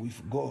fought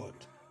with God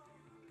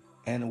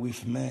and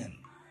with men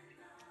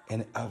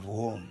and have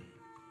won."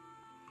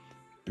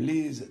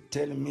 "Please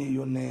tell me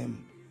your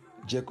name,"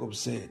 Jacob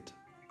said.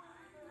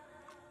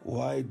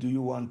 "Why do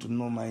you want to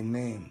know my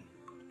name?"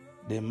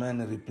 The man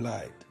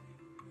replied.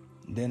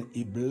 Then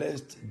he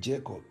blessed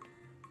Jacob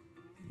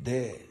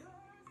there.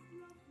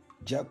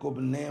 Jacob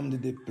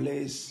named the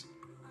place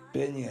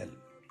Peniel,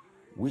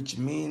 which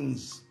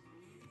means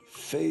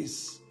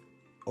face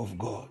of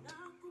God.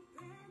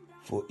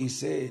 For he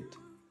said,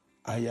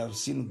 "I have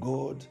seen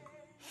God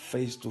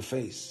face to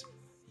face,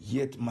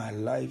 yet my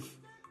life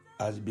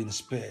has been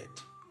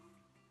spared."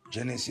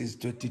 Genesis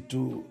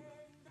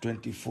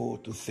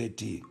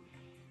 22:24-30.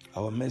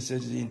 Our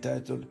message is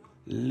entitled,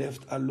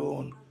 "Left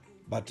Alone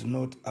but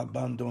Not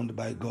Abandoned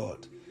by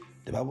God."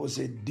 The Bible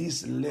said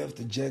this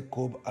left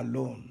Jacob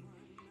alone.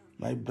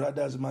 My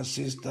brothers, my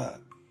sister,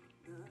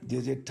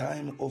 there's a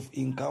time of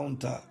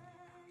encounter.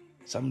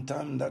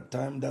 Sometimes that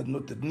time does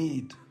not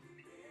need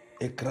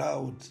a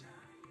crowd,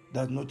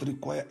 does not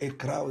require a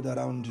crowd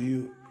around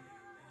you.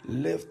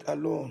 Left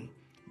alone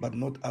but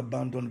not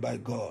abandoned by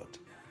God.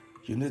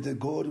 You know that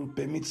God will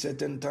permit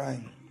certain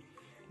time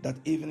that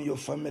even your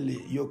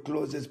family, your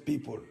closest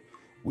people,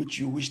 which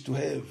you wish to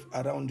have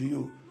around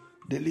you,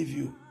 they leave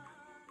you.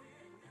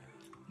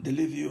 They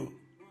leave you.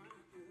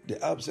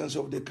 The absence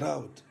of the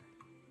crowd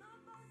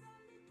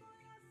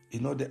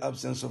is not the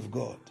absence of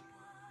God.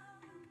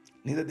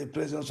 Neither the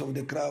presence of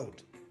the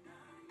crowd.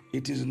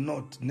 It is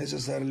not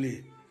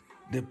necessarily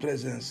the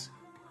presence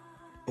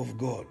of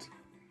God.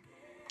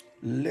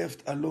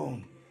 Left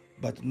alone,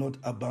 but not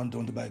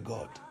abandoned by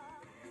God.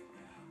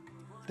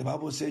 The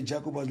Bible says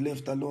Jacob was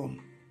left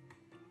alone,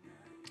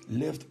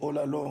 left all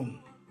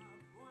alone,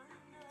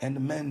 and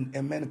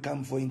men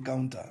come for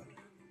encounter.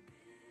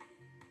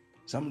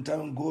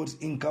 Sometimes God's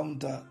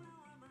encounter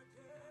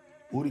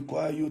will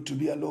require you to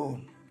be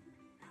alone.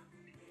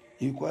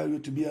 He requires you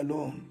to be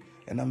alone.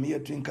 And I'm here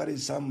to encourage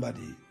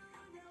somebody.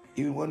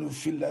 Even when you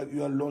feel like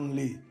you are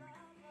lonely,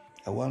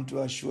 I want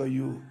to assure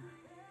you,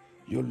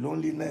 your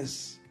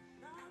loneliness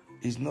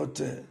is not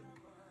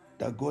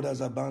that God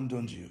has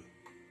abandoned you.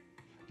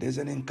 There's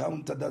an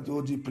encounter that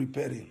God is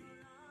preparing.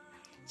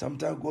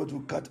 Sometimes God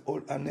will cut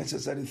all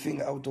unnecessary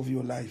things out of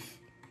your life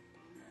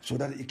so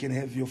that He can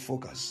have your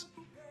focus.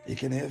 He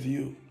can have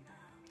you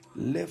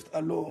left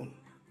alone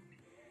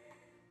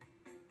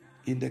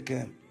in the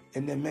camp.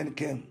 And the men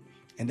came.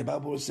 And the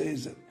Bible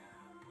says,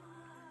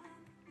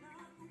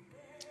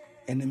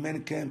 and the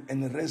men came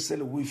and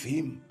wrestled with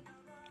him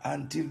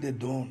until the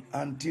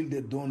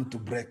dawn to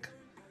break,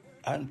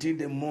 until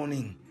the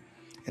morning.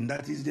 And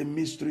that is the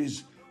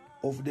mysteries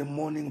of the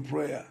morning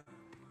prayer.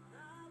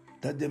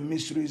 That the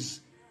mysteries,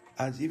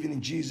 as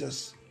even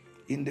Jesus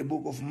in the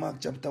book of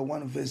Mark chapter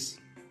 1 verse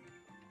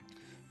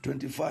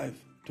 25,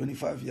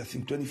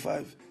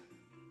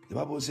 the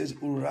Bible says,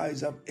 "Will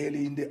rise up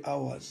early in the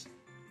hours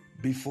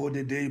before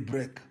the day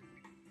break,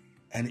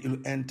 and he'll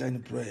enter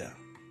in prayer."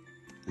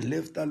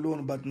 Left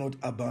alone but not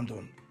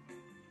abandoned.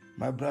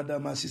 My brother,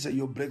 my sister,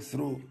 your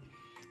breakthrough,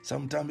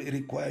 sometimes it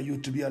requires you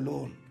to be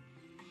alone,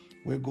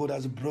 where God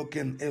has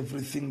broken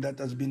everything that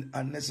has been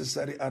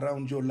unnecessary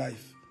around your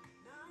life.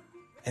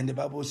 And the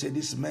Bible says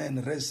this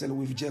man wrestled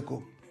with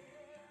Jacob.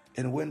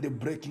 And when the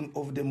breaking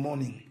of the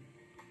morning,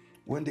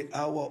 when the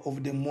hour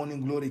of the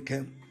morning glory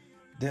came,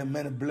 the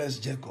man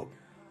blessed Jacob.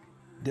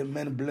 The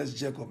man blessed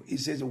Jacob. He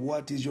says,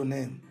 "What is your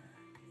name?"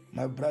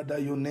 My brother,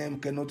 your name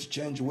cannot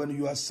change when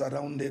you are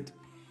surrounded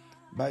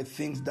by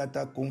things that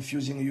are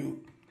confusing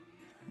you,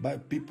 by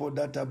people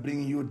that are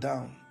bringing you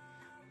down.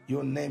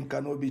 Your name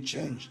cannot be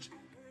changed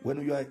when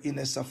you are in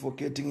a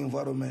suffocating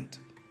environment.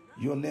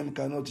 Your name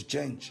cannot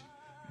change.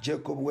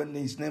 Jacob, when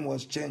his name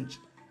was changed,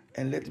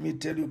 and let me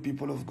tell you,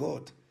 people of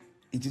God,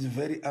 it is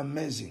very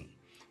amazing.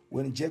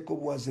 When Jacob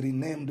was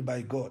renamed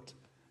by God,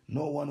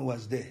 no one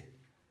was there.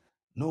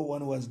 No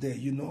one was there.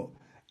 You know,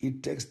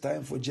 it takes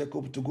time for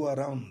Jacob to go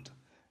around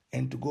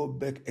and to go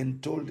back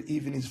and told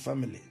even his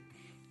family,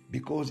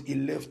 because he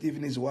left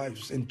even his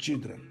wives and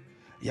children.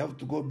 You have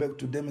to go back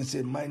to them and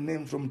say, "My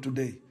name from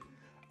today,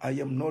 I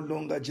am no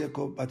longer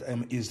Jacob, but I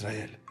am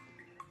Israel."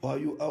 Or are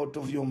you out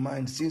of your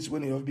mind? Since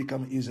when you have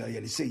become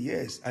Israel? You say,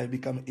 "Yes, I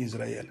become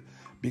Israel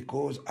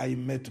because I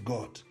met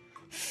God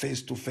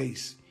face to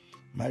face."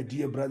 My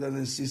dear brothers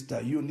and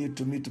sisters, you need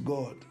to meet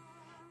God.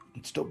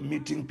 Stop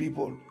meeting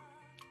people.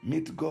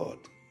 Meet God.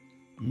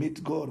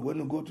 Meet God. When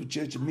you go to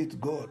church,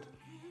 meet God.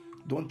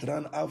 Don't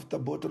run after a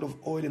bottle of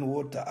oil and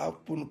water,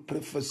 upon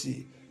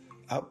prophecy,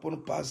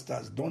 upon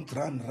pastors. Don't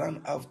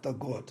run after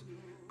God.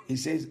 He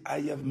says,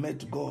 "I have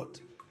met God.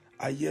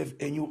 I have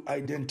a new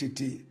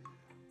identity."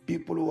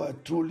 People who are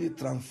truly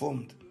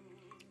transformed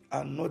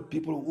are not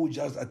people who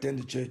just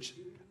attend church,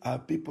 are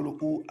people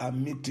who are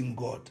meeting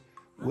God.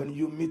 When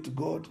you meet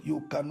God,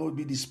 you cannot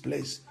be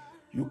displaced.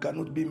 You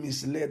cannot be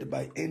misled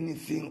by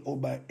anything or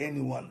by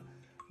anyone.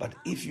 But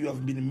if you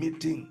have been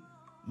meeting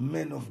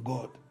men of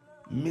God,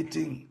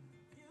 meeting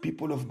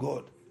people of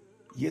God,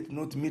 yet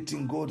not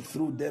meeting God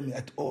through them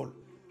at all,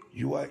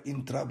 you are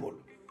in trouble,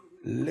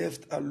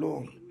 left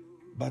alone,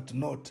 but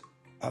not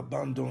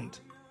abandoned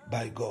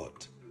by God.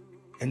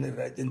 And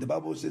the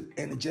Bible says,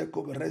 and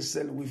Jacob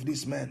wrestled with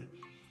this man,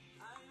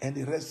 and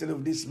he wrestled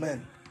with this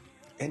man,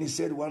 and he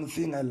said, one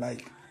thing I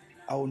like,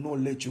 I will not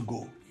let you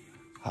go.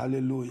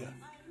 Hallelujah.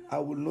 I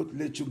will not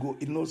let you go.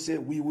 It not say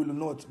we will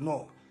not.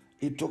 No.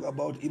 He talk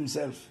about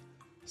himself.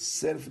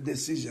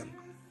 Self-decision.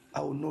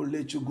 I will not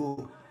let you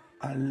go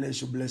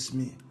unless you bless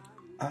me.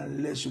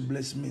 Unless you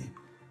bless me.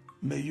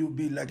 May you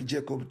be like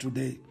Jacob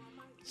today.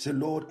 Say,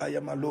 Lord, I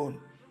am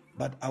alone,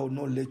 but I will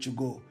not let you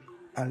go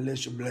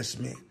unless you bless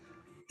me.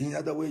 In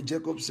other way,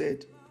 Jacob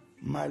said,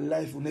 my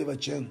life will never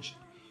change.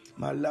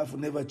 My life will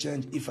never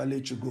change if I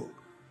let you go.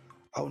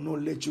 I will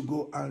not let you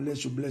go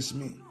unless you bless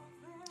me.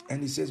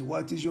 And he says,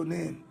 what is your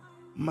name?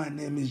 My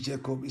name is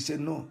Jacob. He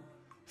said, no,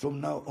 from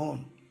now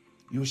on,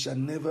 you shall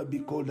never be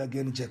called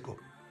again Jacob.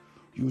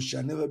 You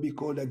shall never be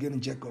called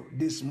again Jacob.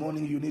 This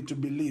morning you need to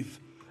believe,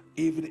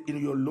 even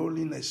in your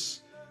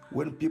loneliness,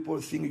 when people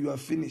think you are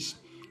finished,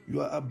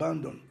 you are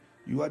abandoned,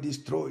 you are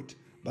destroyed.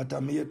 But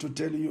I'm here to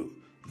tell you,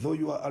 though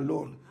you are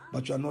alone,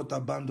 but you are not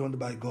abandoned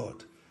by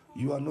God.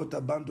 You are not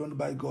abandoned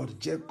by God.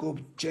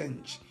 Jacob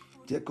changed.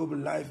 Jacob's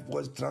life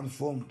was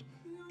transformed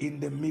in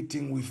the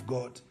meeting with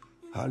God.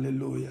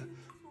 Hallelujah.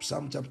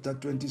 Psalm chapter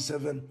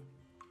 27,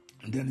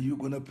 then you're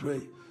going to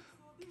pray.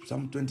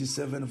 Psalm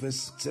 27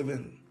 verse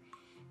 7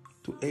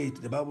 to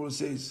 8. The Bible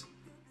says,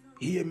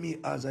 hear me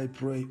as I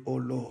pray, O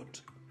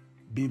Lord.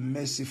 Be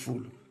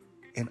merciful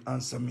and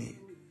answer me.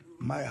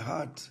 My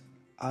heart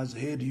has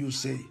heard you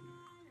say,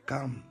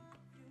 come,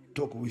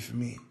 talk with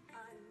me.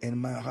 And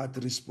my heart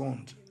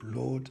respond,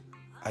 Lord,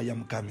 I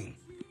am coming.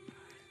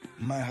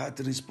 My heart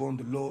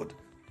respond, Lord,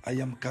 I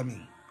am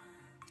coming.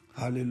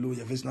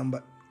 Hallelujah. Verse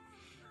number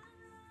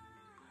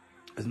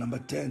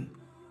 10,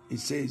 it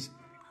says,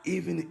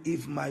 even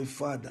if my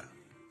father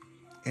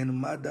and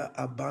mother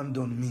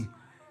abandon me,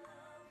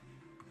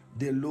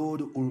 the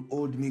Lord will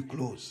hold me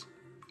close.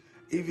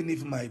 Even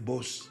if my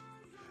boss,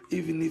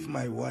 even if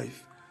my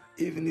wife,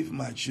 even if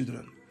my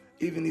children,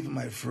 even if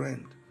my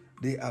friend,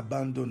 they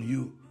abandon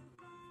you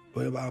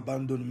or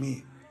abandon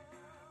me.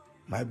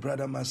 My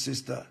brother, my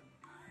sister,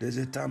 there's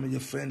a time your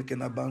friend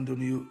can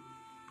abandon you.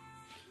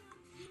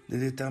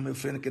 There's a time a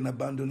friend can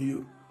abandon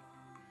you.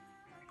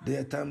 There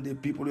are times the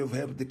people you have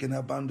helped, they can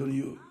abandon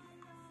you.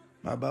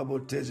 My Bible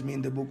tells me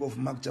in the book of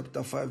Mark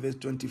chapter 5 verse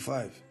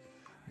 25,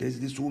 there's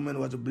this woman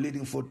who was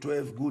bleeding for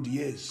 12 good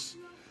years.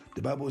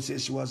 The Bible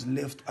says she was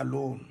left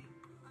alone.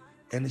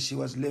 And she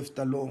was left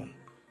alone.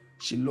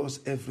 She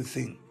lost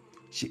everything.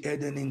 She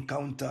had an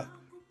encounter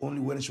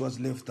only when she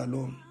was left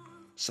alone.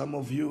 Some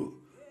of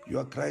you, you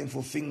are crying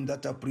for things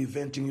that are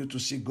preventing you to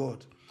see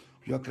God.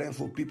 You are crying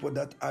for people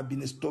that have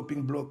been a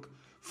stopping block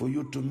for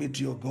you to meet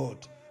your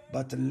God.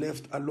 But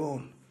left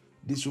alone,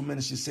 this woman,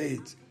 she said,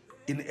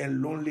 in a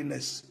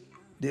loneliness,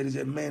 there is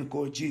a man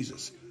called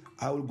Jesus.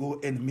 I will go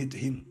and meet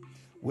him.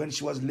 When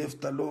she was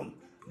left alone,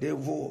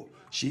 therefore,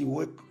 she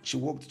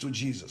walked to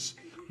Jesus.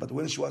 But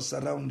when she was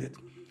surrounded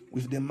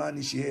with the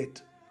money she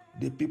had,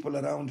 the people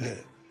around her,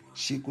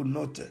 she could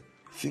not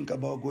think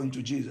about going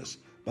to Jesus.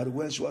 But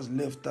when she was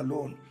left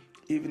alone,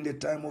 even the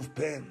time of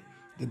pain,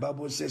 the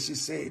Bible says, she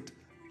said,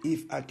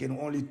 if I can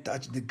only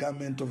touch the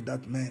garment of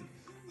that man,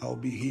 I'll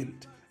be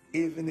healed.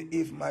 Even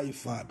if my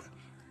father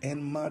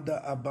and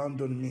mother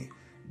abandon me,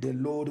 the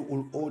Lord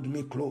will hold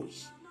me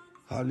close.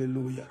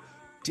 Hallelujah.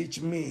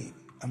 Teach me,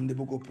 I'm in the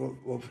book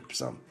of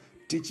Psalm,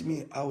 teach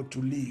me how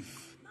to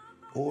live.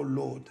 Oh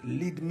Lord,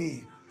 lead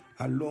me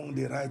along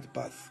the right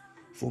path,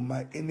 for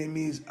my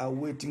enemies are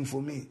waiting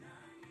for me.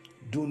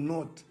 Do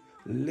not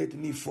let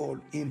me fall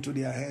into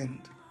their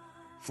hand,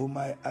 for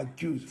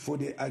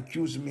they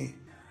accuse me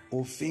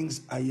of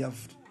things I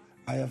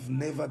have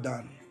never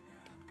done.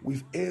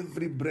 With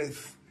every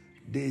breath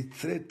they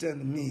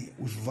threaten me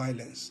with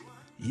violence.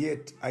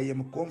 Yet I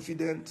am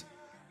confident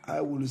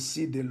I will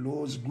see the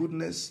Lord's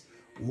goodness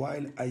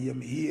while I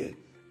am here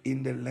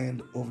in the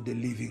land of the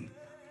living.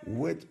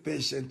 Wait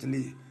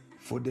patiently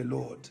for the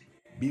Lord.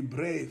 Be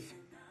brave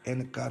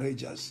and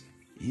courageous.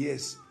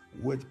 Yes,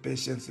 wait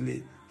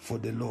patiently for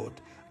the Lord.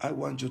 I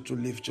want you to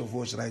lift your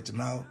voice right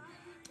now.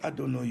 I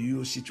don't know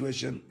your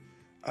situation.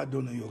 I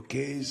don't know your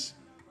case.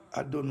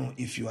 I don't know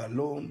if you are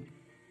alone.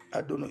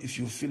 I don't know if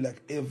you feel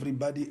like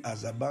everybody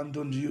has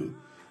abandoned you.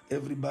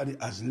 Everybody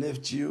has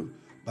left you.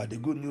 But the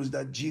good news is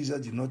that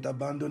Jesus did not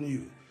abandon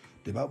you.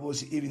 The Bible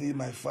says, even if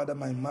my father,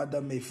 my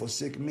mother may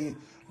forsake me,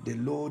 the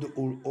Lord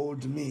will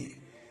hold me.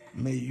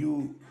 May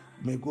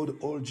God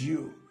hold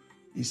you.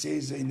 He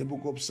says in the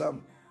book of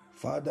Psalm,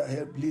 Father,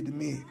 help lead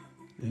me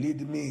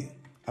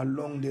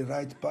along the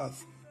right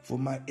path, for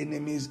my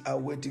enemies are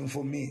waiting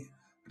for me.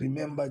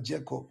 Remember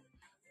Jacob,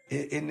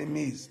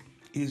 enemies,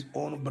 his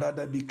own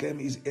brother became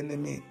his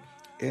enemy,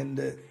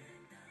 and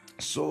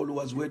Saul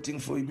was waiting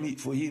for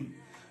him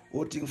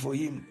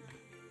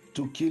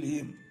to kill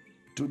him,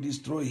 to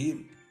destroy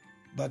him.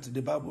 But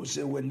the Bible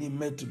says when he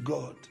met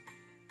God,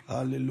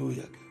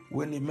 hallelujah,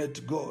 when he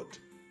met God,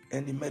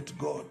 and he met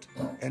God,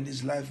 and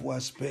his life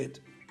was spared.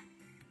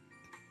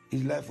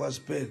 His life was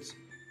spared.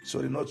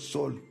 Sorry, not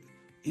Saul.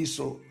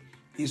 Esau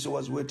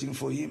was waiting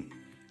for him.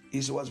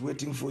 Esau was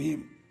waiting for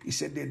him. He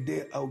said, the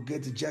day I'll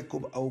get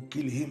Jacob, I'll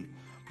kill him.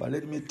 But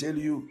let me tell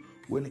you,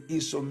 when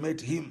Esau met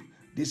him,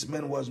 this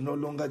man was no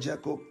longer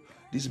Jacob.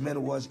 This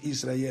man was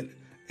Israel.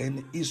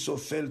 And Esau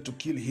failed to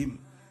kill him.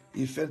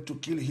 He failed to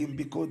kill him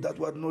because that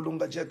was no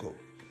longer Jacob.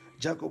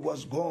 Jacob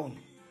was gone.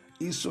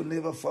 Esau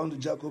never found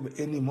Jacob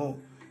anymore.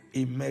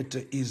 He met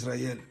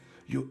Israel.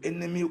 Your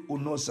enemy will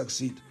not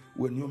succeed.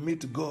 When you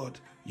meet God,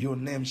 your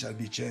name shall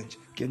be changed.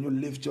 Can you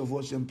lift your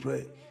voice and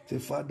pray? Say,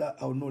 Father,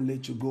 I will not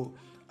let you go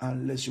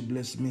unless you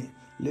bless me.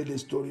 Let the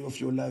story of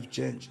your life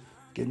change.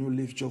 Can you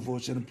lift your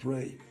voice and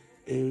pray?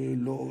 Hey,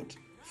 Lord,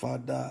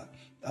 Father,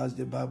 as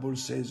the Bible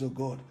says, oh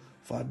God,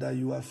 Father,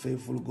 you are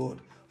faithful,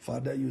 God.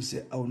 Father, you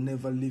say, I will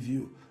never leave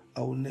you.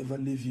 I will never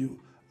leave you.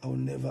 I will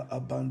never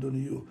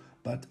abandon you,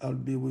 but I'll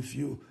be with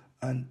you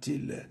until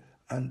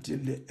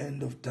the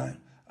end of time.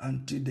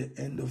 Until the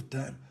end of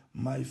time.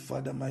 My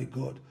Father, my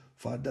God.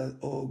 Father,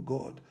 oh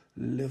God,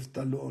 left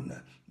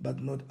alone, but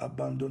not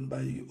abandoned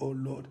by you, oh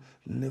Lord.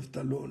 Left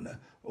alone,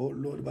 oh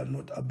Lord, but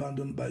not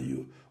abandoned by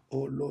you.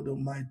 Oh Lord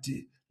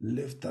Almighty,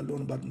 left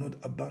alone, but not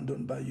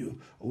abandoned by you.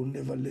 I will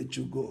never let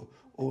you go.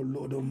 Oh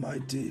Lord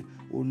Almighty,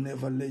 I will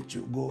never let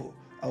you go.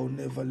 I will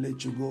never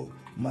let you go.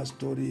 My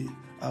story,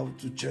 how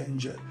to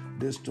change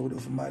the story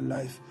of my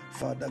life.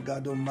 Father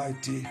God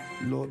Almighty,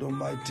 Lord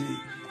Almighty,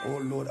 oh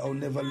Lord, I will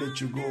never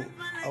let you go.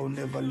 I will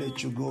never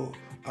let you go.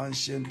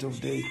 Ancient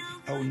of Days,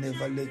 I will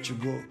never let you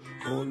go.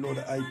 Oh Lord,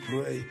 I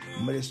pray,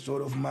 may the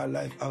story of my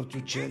life have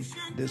to change.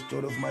 The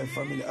story of my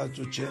family have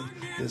to change.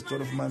 The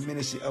story of my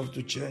ministry have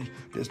to change.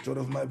 The story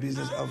of my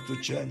business have to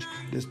change.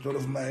 The story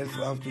of my health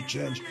have to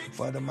change.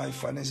 Father, my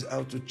finances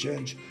have to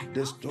change.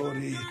 The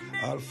story,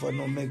 Alpha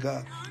and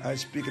Omega. I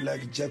speak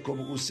like Jacob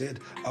who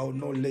said, I will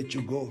not let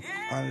you go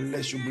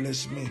unless you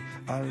bless me.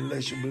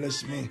 Unless you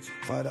bless me.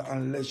 Father,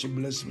 unless you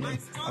bless me,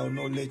 I will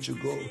not let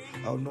you go.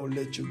 I will not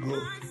let you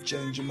go.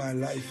 Change my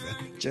life.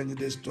 Change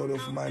the story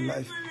of my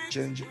life.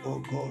 Change, oh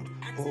God.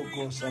 Oh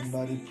God,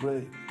 somebody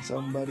pray.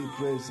 Somebody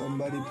pray.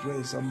 Somebody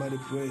pray. Somebody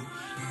pray.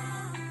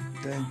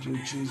 Thank you,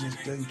 Jesus.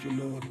 Thank you,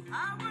 Lord.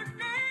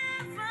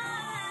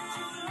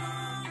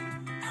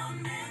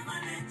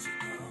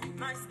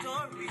 My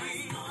story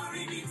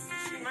needs to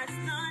change. My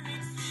story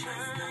needs to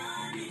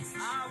change.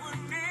 I will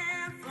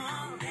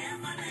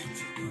never let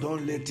you go.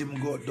 Don't let him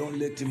go. Don't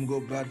let him go,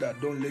 brother.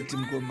 Don't let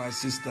him go, my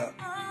sister.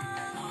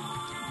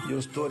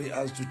 Your story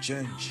has to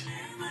change.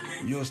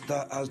 Your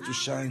star has to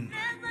shine.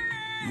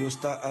 Your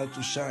star has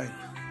to shine.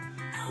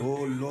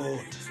 Oh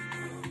Lord,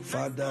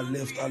 Father,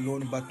 left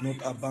alone but not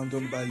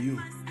abandoned by you.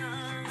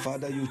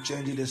 Father, you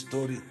change the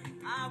story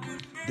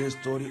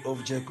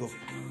of Jacob.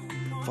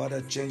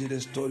 Father, change the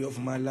story of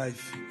my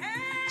life.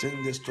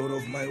 Change the story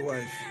of my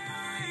wife.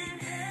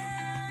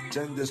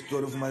 Change the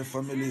story of my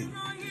family.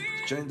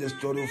 Change the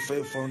story of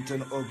Faith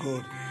Fountain, oh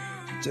God.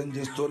 Change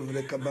the story of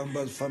the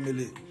Kabambas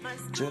family.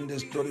 Change the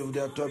story of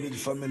the Atwabit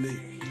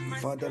family.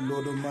 Father,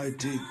 Lord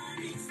Almighty,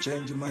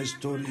 change my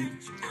story.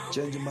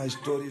 Change my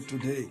story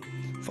today.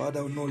 Father,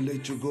 I will not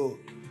let you go.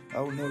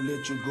 I will not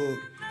let you go.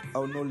 I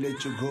will not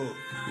let you go.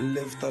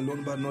 Left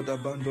alone but not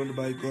abandoned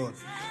by God.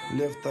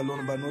 Left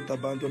alone but not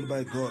abandoned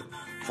by God.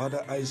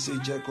 Father, I say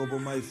Jacob,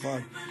 my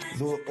father,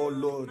 though, oh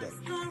Lord,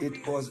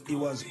 he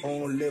was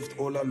all left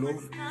all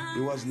alone.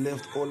 He was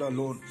left all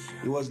alone.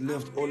 He was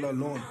left all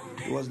alone.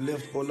 He was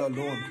left all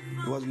alone.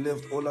 He was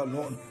left all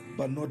alone,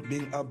 but not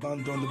being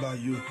abandoned by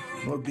you.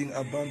 Not being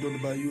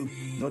abandoned by you.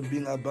 Not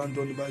being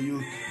abandoned by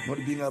you.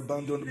 Not being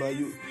abandoned by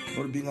you.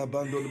 Not being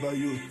abandoned by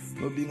you.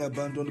 Not being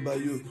abandoned by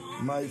you.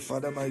 My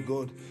Father, my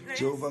God,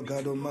 Jehovah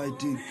God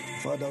Almighty,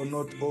 Father, I will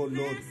not, oh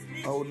Lord,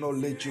 I will not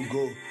let you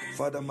go.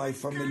 Father, my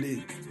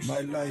family, my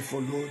life, oh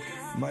Lord,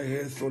 my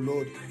health, oh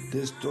Lord,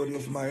 the story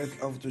of my health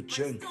have to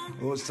change.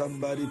 Oh,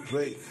 somebody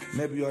pray.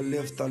 Maybe you are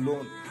left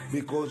alone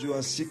because you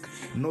are sick.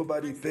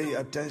 Nobody pay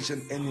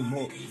attention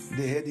anymore.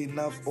 They had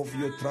enough of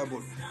your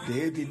trouble. They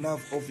had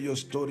enough of your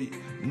story.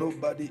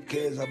 Nobody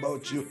cares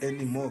about you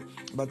anymore.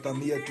 But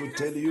I'm here to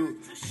tell you,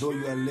 though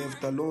you are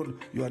left alone,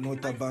 you are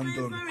not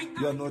abandoned.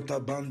 You are not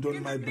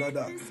abandoned, my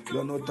brother.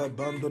 You are not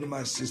abandoned,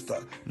 my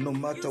sister. No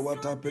matter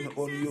what happened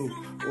on you,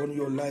 on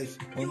your life,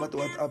 no matter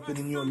what happened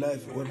in your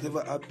life,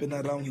 whatever happened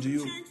around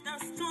you,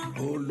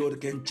 oh Lord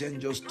can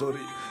change your story.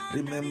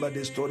 Remember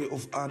the story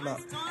of Anna.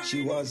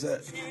 She was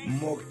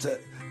mocked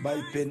by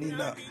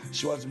Penina.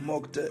 She was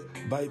mocked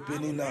by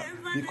Penina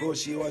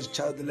because she was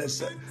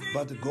childless.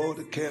 But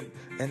God came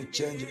and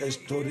changed a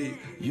story.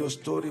 Your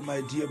story,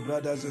 my dear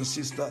brothers and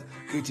sisters,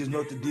 it is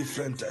not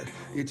different.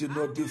 It is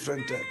not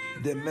different.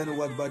 The man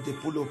was by the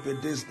pool of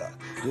Bethesda.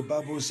 The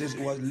Bible says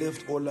he was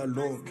left all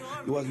alone.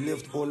 He was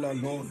left all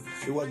alone.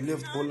 He was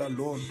left all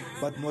alone,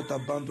 but not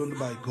abandoned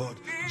by God.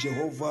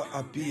 Jehovah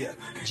appeared.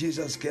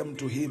 Jesus came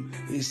to him.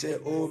 He said,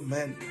 oh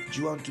man,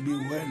 do you want to be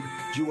well?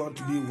 Do you want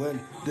to be well?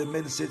 The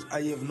man said,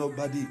 I have have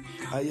nobody.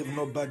 I have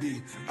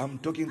nobody. I'm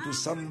talking to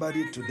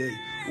somebody today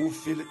who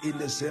feel in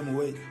the same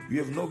way. You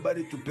have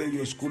nobody to pay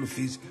your school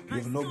fees. You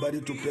have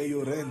nobody to pay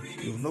your rent.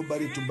 You have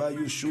nobody to buy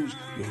you shoes.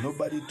 You have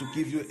nobody to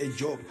give you a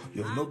job.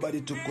 You have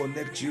nobody to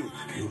connect you.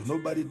 You have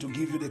nobody to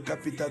give you the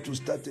capital to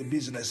start a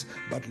business.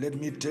 But let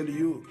me tell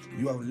you,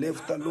 you are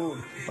left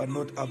alone but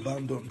not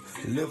abandoned.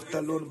 Left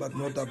alone but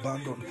not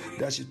abandoned.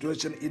 There are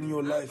situations in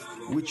your life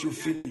which you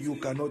feel you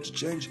cannot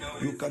change.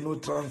 You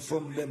cannot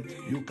transform them.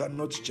 You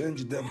cannot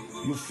change them.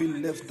 You feel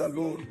left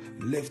alone.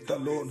 Left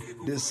alone.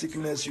 The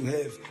sickness you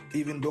have,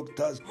 even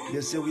doctors,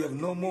 they say we have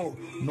no more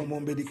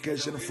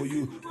medication for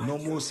you, no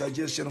more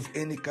suggestion of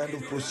any kind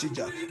of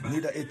procedure,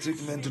 neither a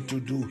treatment to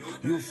do.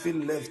 You feel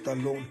left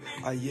alone.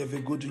 I have a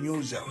good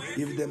news.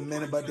 If the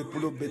man by the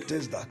pool of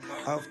Bethesda,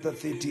 after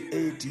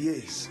 38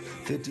 years,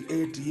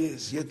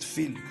 yet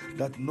feel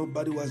that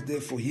nobody was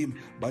there for him,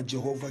 but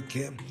Jehovah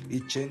came. He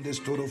changed the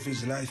story of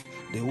his life.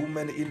 The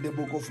woman in the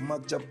book of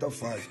Mark chapter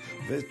 5,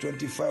 verse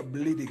 25,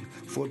 bleeding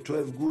for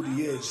 12 good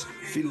years,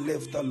 feel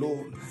left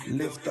alone.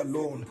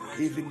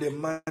 Even the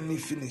money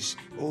finished.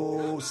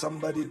 Oh,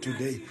 somebody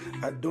today,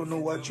 I don't know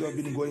what you have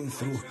been going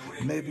through.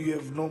 Maybe you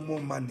have no more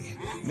money.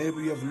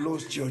 Maybe you have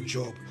lost your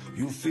job.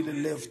 You feel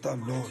left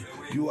alone.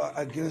 You are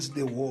against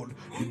the wall.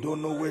 You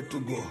don't know where to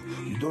go.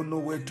 You don't know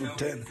where to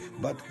turn.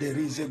 But there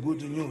is a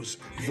good news.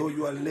 Though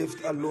you are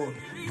left alone,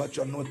 but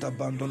you are not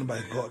abandoned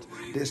by God.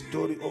 The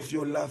story of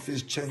your life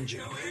is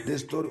changing. The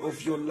story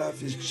of your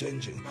life is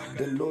changing.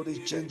 The Lord is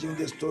changing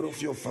the story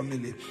of your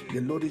family.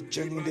 The Lord is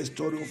changing the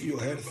story of your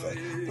health.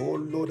 Oh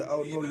Lord, I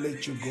will not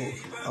let you go.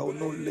 I will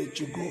not let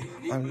you go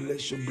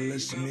unless you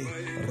bless me.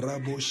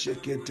 Rabo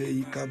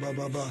shekete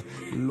ikababa,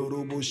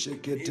 lorobo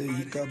shekete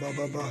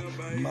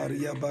ikababa,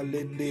 Maria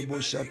balende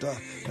boshata,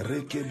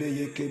 rekebe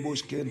yeke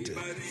boshkente,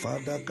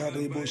 Fada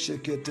karebo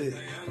shekete,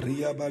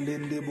 Ria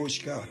balende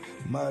boshka,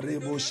 Mare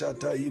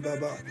boshata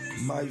ibaba.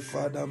 My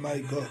Father, my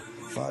God.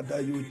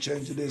 Father, you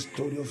change the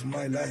story of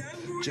my life.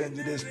 Change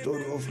the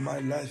story of my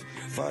life.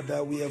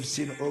 Father, we have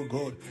seen, oh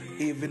God,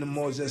 even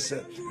Moses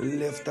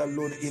left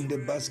alone in the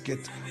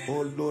basket,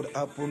 oh Lord,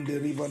 upon the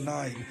river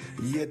Nile.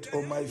 Yet,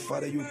 oh my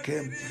Father, you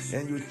came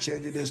and you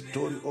changed the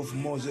story of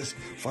Moses.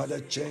 Father,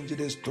 change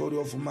the story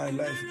of my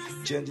life.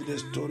 Change the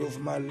story of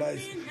my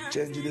life.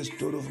 Change the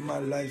story of my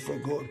life, oh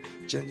God.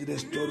 Change the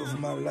story of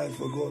my life,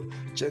 oh God.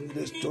 Change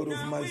the story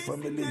of my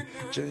family.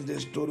 Change the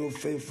story of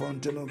Faith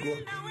Fountain, oh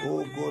God.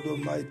 Oh God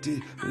Almighty,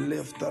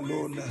 left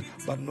alone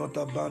but not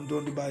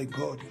abandoned by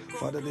God.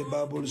 Father, the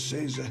Bible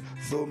says,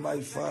 though my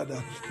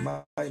father,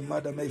 my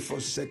mother may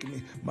forsake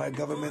me, my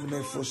government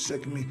may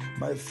forsake me,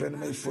 my friend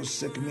may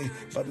forsake me,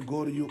 but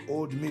God, you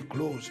hold me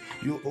close.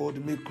 You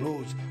hold me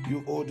close.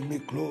 You hold me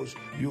close.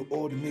 You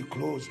hold me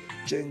close.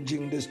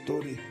 Changing the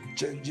story.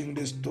 Changing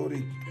the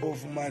story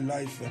of my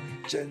life,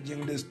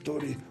 changing the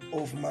story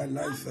of my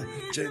life,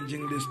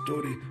 changing the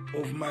story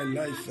of my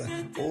life.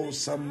 Oh,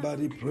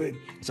 somebody pray,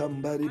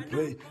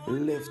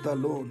 left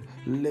alone,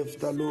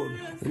 left alone.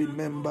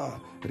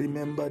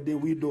 Remember the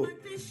widow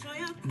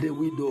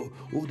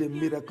of the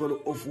miracle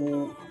of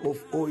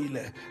oil.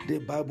 The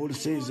Bible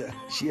says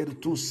she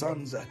had 2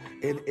 sons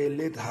and a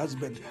late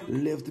husband,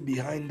 left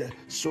behind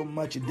so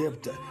much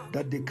debt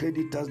that the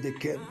creditors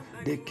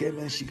they came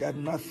and she had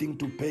nothing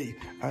to pay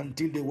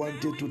until they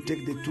wanted to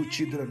take the 2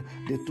 children,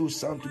 the 2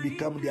 sons, to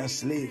become their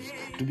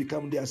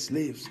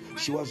slaves.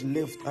 She was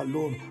left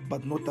alone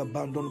but not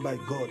abandoned by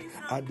God.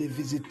 At the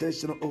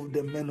visitation of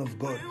the man of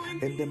God,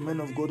 and the man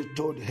of God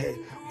told her,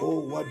 oh,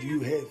 what do you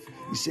have?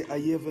 He said, I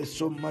have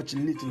so much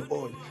little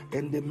oil.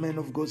 And the man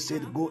of God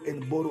said, go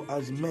and borrow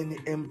as many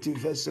empty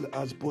vessels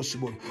as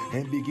possible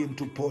and begin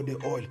to pour the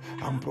oil.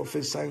 I'm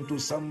prophesying to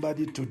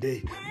somebody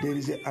today. There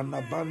is an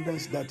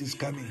abundance that is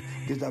coming.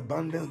 There's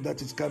abundance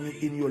that is coming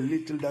in your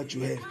little that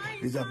you have.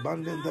 There's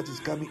abundance that is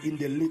coming in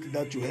the little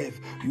that you have.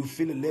 You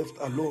feel left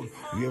alone.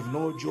 You have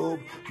no job.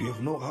 You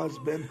have no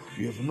husband.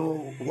 You have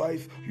no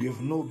wife. You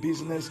have no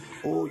business.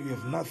 Oh, you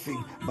have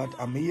nothing. But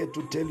I'm here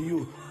to tell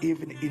you,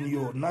 even in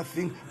your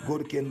nothing,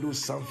 God can do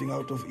something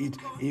out of it.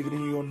 Even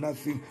in your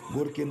nothing,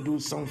 God can do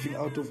something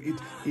out of it.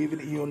 Even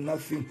in your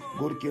nothing,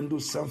 God can do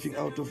something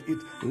out of it.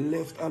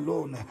 Left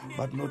alone,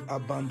 but not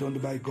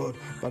abandoned by God.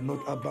 But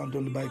not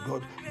abandoned by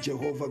God.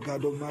 Jehovah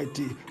God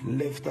Almighty,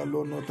 left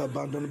alone, not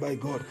abandoned by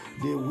God.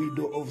 The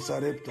widow of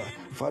Sarepta,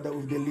 Father,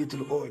 with the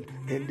little oil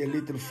and the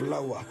little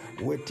flour,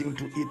 waiting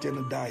to eat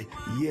and die,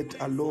 yet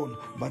alone,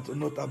 but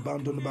not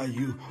abandoned by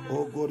you.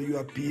 Oh God, you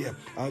appear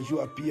as you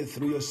appear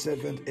through your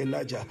servant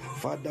Elijah.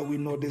 Father, we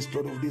know the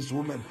story of this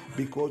woman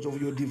because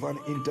of your divine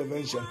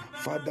intervention.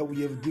 Father,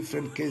 we have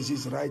different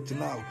cases right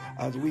now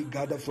as we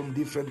gather from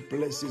different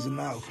places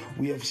now.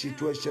 We have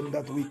situations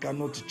that we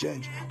cannot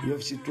change. We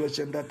have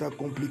situations that are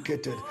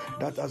complicated,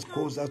 that has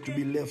caused us to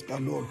be left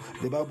alone.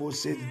 alone. The Bible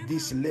says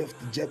this left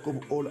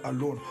Jacob all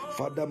alone.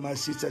 Father, my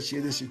sister, she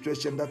is a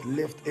situation that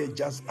left her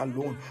just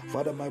alone.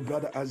 Father, my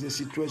brother has a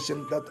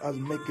situation that has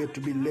made her to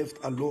be left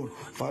alone.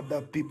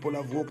 Father, people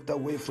have walked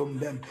away from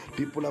them.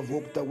 People have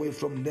walked away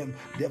from them.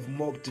 They have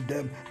mocked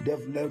them. They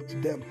have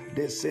left them.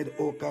 They said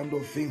all kind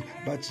of things.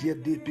 But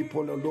yet these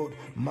people, oh Lord,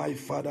 my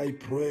Father, I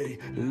pray,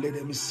 let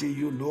them see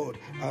you, Lord,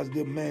 as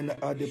the man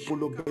at the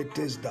pool of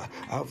Bethesda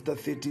after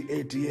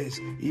 38 years.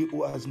 He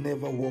who has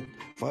never walked,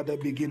 Father,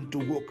 begin to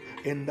walk.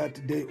 And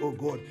that day, oh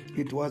God,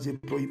 it was a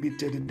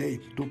prohibited day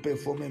to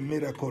perform a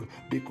miracle,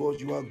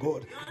 because you are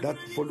God that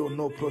follow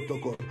no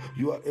protocol.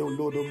 You are a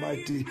Lord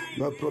Almighty.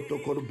 You are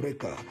protocol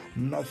breaker.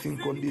 Nothing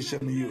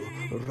condition you.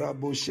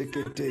 Rabo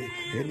Shekete.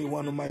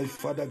 Anyone, my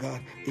Father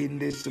God, in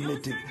this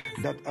meeting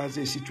that has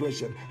a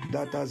situation,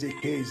 that has a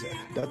case,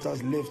 that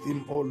has left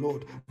him, oh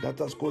Lord, that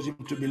has caused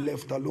him to be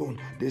left alone,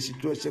 the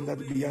situation that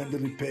beyond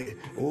repair,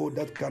 oh,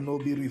 that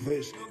cannot be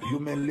reversed,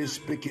 humanly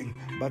speaking.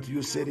 But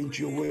you said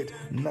into your word,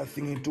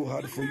 nothing is too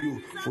hard for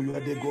you, for you are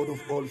the God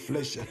of all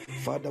flesh.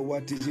 Father,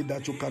 what is it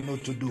that you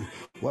cannot do?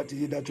 What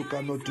is it that you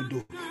cannot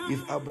do?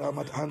 If Abraham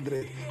at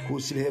 100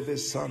 could still have a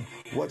son,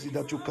 what is it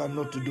that you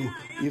cannot do?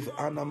 If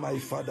Anna, my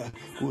father,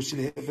 could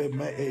still have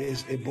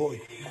a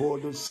boy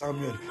called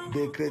Samuel,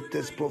 the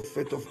greatest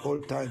prophet of all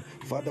time,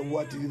 Father,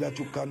 what is it that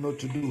you cannot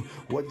do?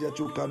 What is it that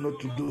you cannot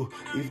do?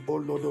 If, oh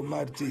Lord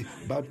Almighty,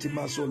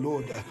 Bartimaeus, oh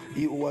Lord,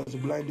 he who was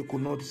blind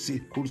could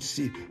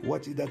see.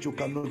 What is it that you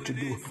cannot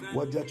do?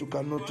 What is it that you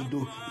cannot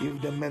do?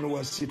 If the man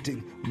was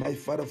sitting, my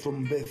Father,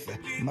 from birth,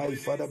 my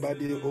Father, by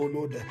the, oh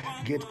Lord,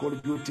 get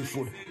called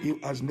beautiful, he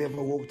has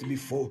never walked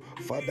before,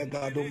 Father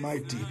God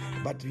Almighty,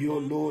 but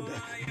your Lord,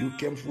 you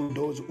came through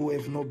those who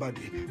have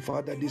nobody.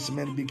 Father, this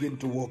man begin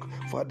to walk.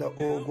 Father,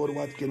 oh God,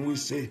 what can we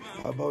say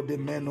about the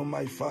man, oh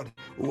my Father,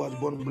 who was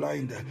born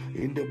blind?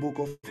 In the book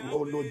of,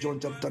 oh Lord, John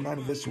chapter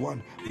 9 verse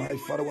 1, my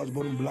father was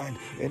born blind,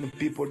 and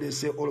people, they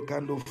say all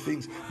kind of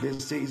things. They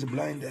say he's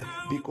blind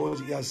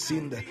because he has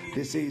sinned.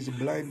 They say he's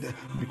blind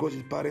because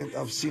his parents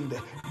have sinned.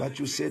 But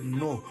you said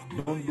no,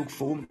 don't look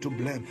for whom to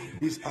blame.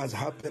 This has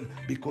happened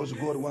because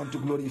God wants to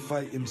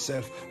glorify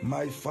himself.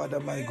 My Father,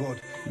 my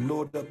God,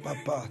 Lord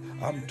Papa,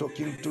 I'm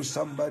talking to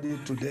somebody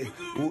today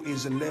who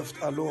is left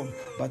alone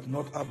but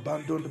not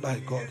abandoned by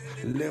God.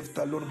 Left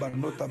alone but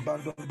not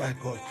abandoned by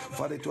God.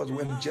 Father, it was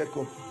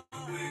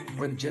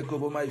when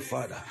Jacob, oh my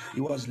Father,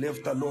 he was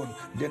left alone,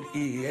 then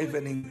he had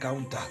an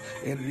encounter,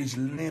 and his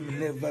name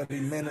never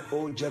remained,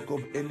 oh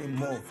Jacob,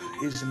 anymore.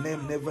 His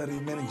name never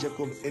remained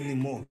Jacob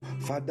anymore.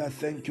 Father,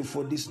 thank you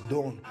for this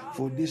dawn,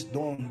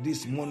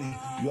 this morning.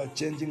 You are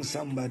changing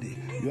somebody.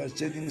 You are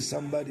changing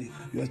somebody.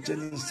 You are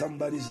changing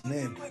somebody's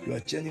name. You are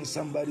changing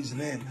somebody's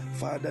name.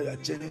 Father, you are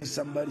changing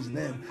somebody's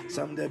name.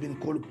 Some have been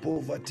called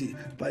poverty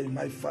by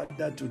my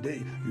Father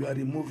today. You are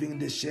removing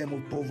the shame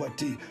of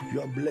poverty.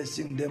 You are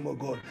blessing them, oh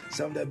God.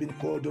 Some have been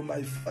called, oh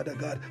my Father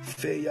God,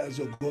 failures,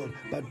 oh God.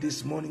 But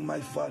this morning, my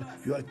Father,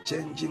 you are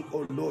changing,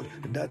 oh Lord,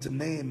 that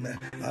name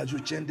as you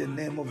change the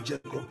name of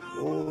Jacob.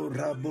 Oh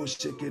Rabo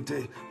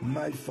Shekete,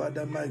 my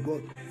Father, my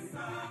God.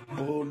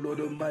 Oh Lord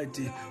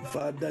Almighty,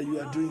 Father, you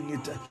are doing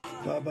it.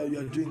 Father, you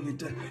are doing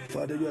it.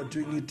 Father, you are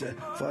doing it.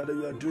 Father,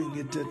 you are doing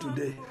it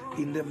today.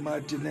 In the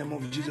mighty name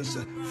of Jesus.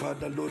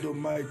 Father, Lord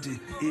Almighty,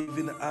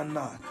 even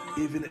Anna,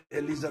 even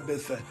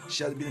Elizabeth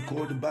shall be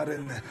called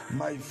barren.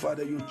 My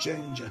Father, you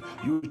change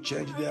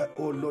their,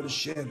 oh Lord,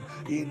 shame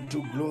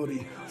into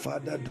glory.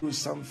 Father, do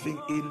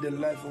something in the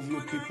life of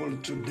your people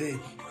today.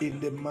 In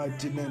the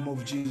mighty name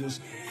of Jesus.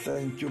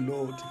 Thank you,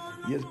 Lord.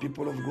 Yes,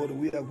 people of God,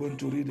 we are going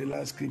to read the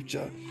last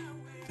scripture.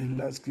 And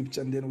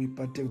then we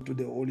partake to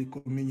the Holy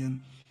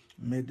Communion.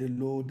 May the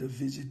Lord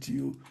visit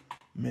you.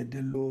 May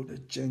the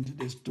Lord change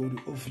the story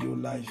of your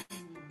life.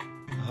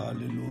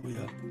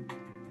 Hallelujah.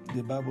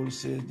 The Bible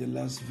says the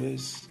last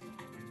verse,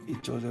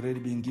 it was already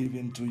been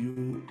given to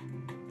you.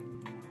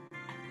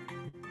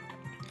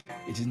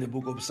 It is in the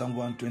book of Psalm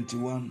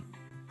 121.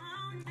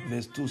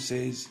 Verse 2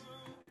 says,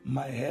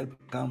 my help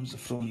comes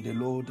from the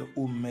Lord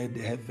who made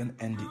the heaven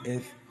and the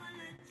earth.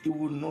 He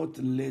will not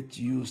let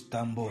you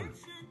stumble.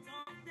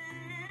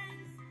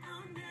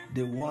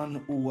 The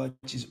one who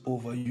watches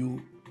over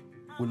you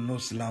will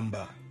not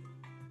slumber.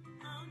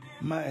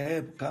 My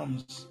help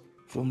comes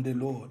from the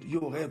Lord.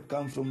 Your help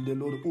comes from the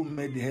Lord who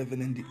made the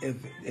heaven and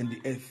the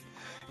earth.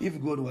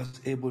 If God was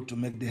able to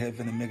make the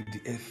heaven and make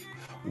the earth,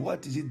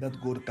 what is it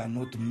that God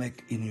cannot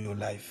make in your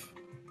life?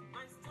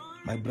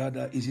 My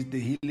brother, is it the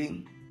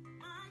healing?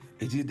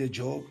 Is it the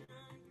job?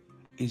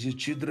 Is it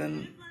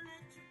children?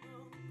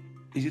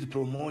 Is it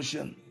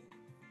promotion?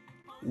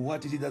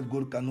 What is it that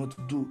God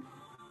cannot do?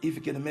 If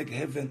He can make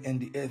heaven and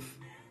the earth,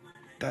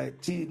 can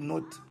He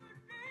not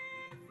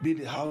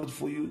build a house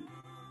for you,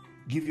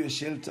 give you a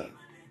shelter?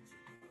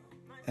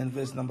 And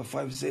verse number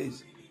 5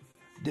 says,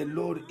 the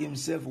Lord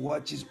Himself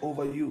watches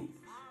over you.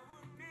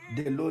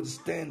 The Lord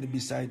stands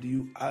beside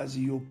you as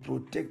your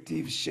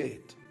protective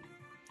shade.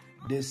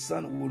 The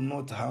sun will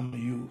not harm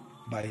you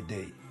by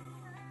day,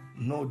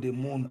 nor the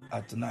moon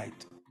at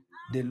night.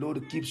 The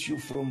Lord keeps you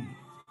from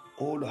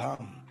all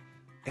harm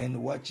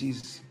and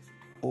watches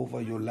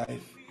over your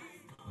life.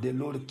 The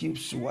Lord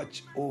keeps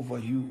watch over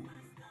you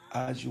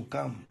as you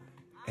come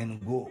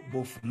and go,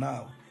 both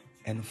now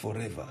and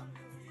forever.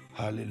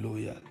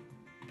 Hallelujah.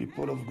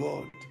 People of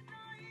God,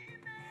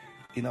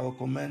 in our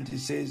comment it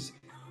says,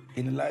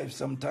 in life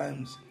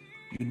sometimes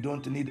you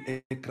don't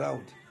need a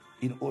crowd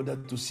in order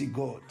to see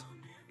God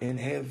and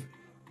have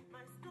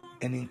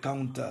an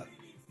encounter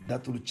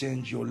that will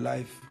change your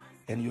life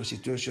and your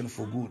situation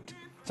for good.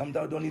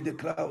 Sometimes you don't need a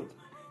crowd.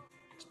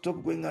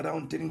 Stop going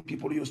around telling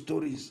people your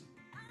stories.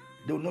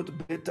 They will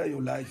not better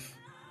your life.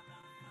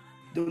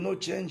 They will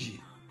not change you.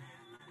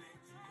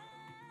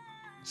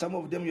 Some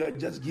of them, you are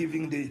just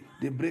giving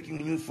the breaking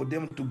news for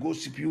them to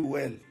gossip you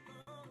well.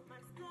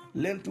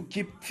 Learn to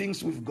keep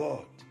things with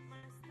God.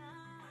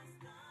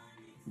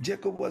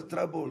 Jacob was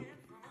troubled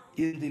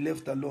and he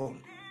left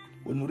alone.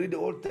 When you read the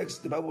old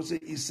text, the Bible says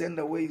he sent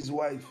away his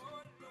wife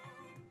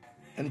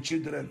and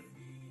children.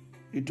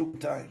 It took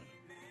time.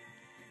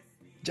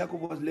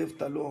 Jacob was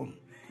left alone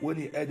when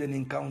he had an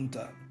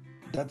encounter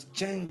that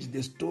changed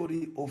the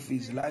story of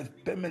his life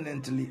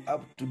permanently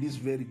up to this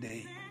very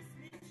day.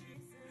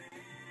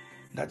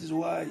 That is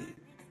why,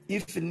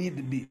 if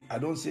need be, I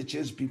don't say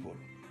chase people.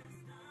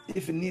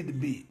 If need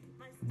be,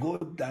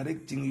 God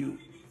directing you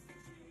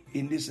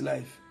in this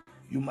life,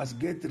 you must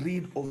get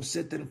rid of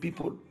certain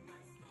people,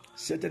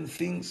 certain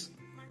things,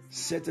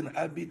 certain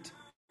habit,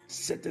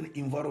 certain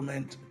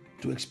environment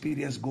to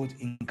experience God's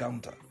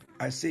encounter.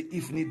 I say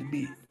if need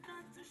be.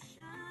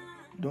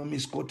 Don't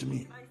misquote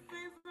me.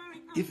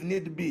 If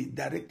need be,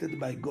 directed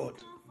by God,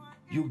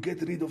 you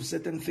get rid of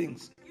certain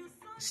things,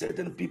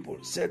 certain people,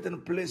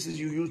 certain places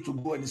you used to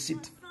go and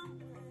sit,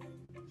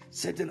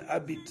 certain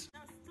habits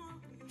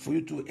for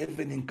you to have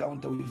an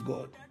encounter with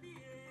God.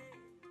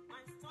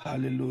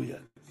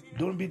 Hallelujah.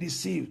 Don't be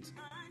deceived.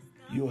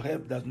 Your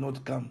help does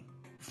not come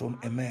from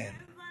a man.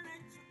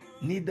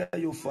 Neither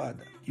your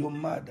father, your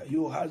mother,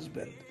 your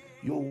husband,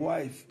 your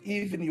wife,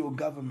 even your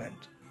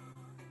government,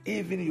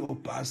 even your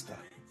pastor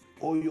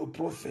or your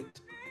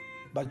prophet,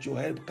 but your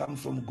help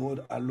comes from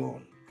God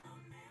alone.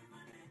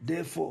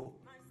 Therefore,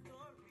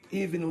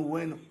 even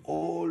when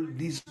all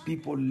these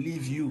people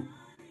leave you,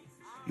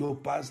 your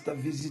pastor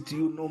visits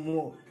you no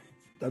more,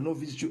 does not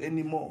visit you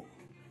anymore,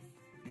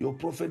 your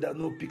prophet does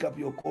not pick up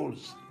your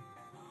calls,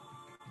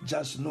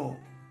 just know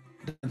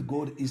that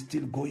God is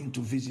still going to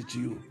visit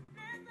you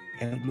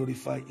and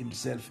glorify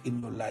himself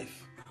in your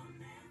life.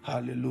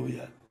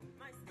 Hallelujah.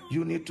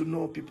 You need to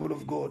know, people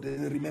of God,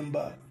 and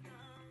remember,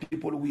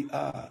 people we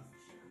are,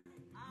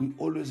 we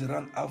always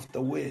run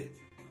after where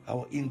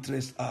our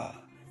interests are.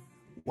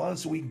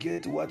 Once we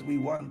get what we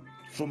want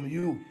from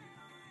you,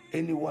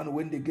 anyone,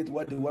 when they get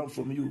what they want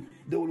from you,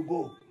 they will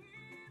go.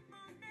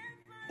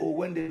 Or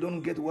when they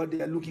don't get what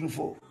they are looking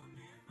for,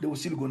 they will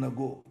still gonna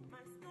go.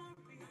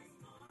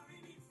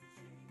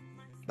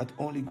 But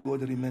only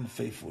God remains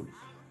faithful.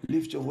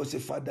 Lift your voice, say,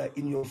 Father,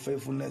 in your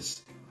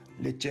faithfulness,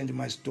 let change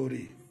my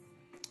story.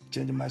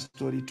 Change my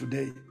story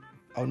today.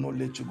 I'll not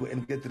let you go.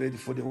 And get ready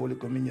for the Holy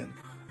Communion.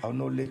 I'll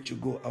not let you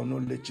go. I'll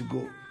not let you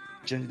go.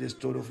 Change the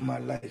story of my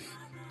life.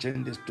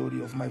 Change the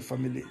story of my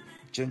family.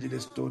 Change the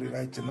story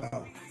right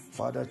now.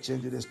 Father,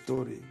 change the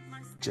story.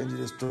 Change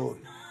the story.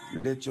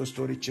 Let your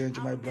story change,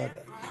 my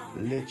brother.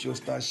 Let your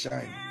star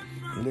shine.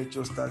 Let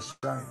your star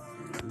shine.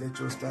 Let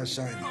your star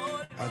shine.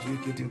 As we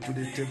get into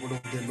the table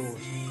of the Lord,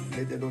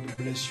 let the Lord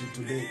bless you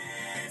today.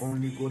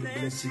 Only God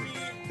bless him.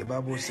 The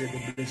Bible said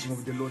the blessing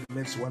of the Lord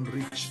makes one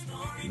rich,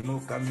 no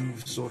coming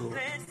with sorrow.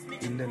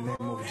 In the name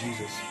of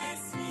Jesus.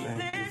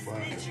 Thank you,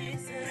 Father.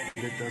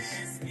 Let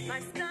us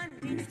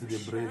lift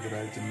the bread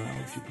right now.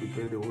 If you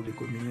prepare the Holy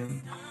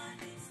Communion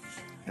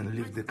and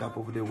lift the cup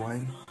of the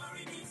wine,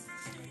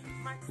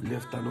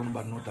 left alone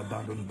but not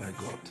abandoned by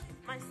God.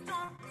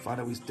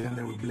 Father, we stand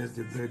and we bless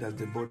the bread as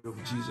the body of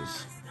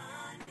Jesus.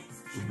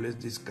 We bless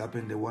this cup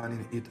and the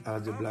wine in it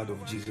as the blood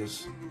of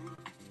Jesus.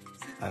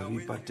 As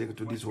we partake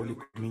to this Holy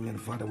Communion,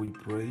 Father, we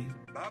pray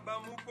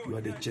you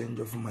are the change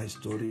of my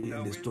story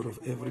and the story of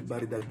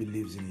everybody that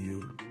believes in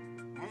you.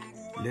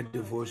 Let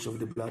the voice of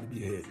the blood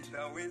be heard,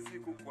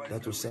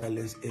 that will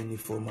silence any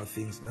former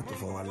things not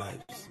of our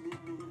lives.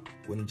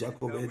 When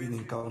Jacob had an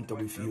encounter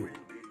with you,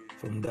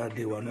 from that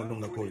day we are no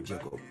longer called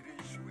Jacob.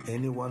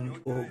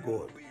 Anyone, oh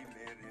God,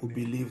 who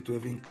believe to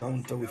have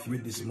encounter with you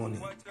this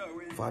morning,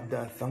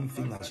 Father,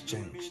 something has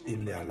changed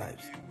in their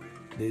lives.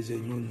 There is a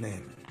new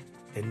name,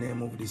 a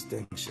name of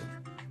distinction.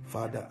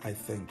 Father, I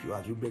thank you.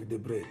 As you break the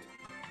bread,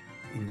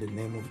 in the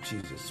name of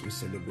Jesus, we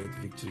celebrate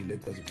victory.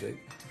 Let us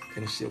break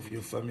and share with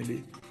your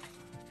family.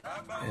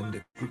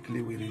 And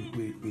quickly we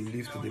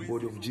lift the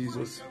body of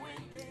Jesus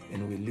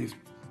and we lift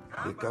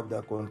the cup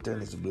that contains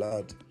his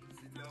blood.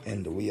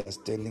 And we are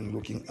standing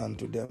looking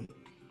unto them.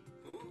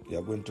 We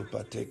are going to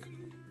partake.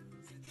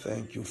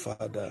 Thank you,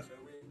 Father,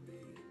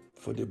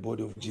 for the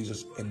body of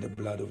Jesus and the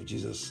blood of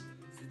Jesus.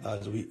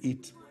 As we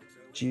eat,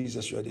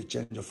 Jesus, you are the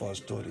change of our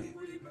story.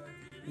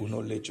 We will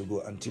not let you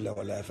go until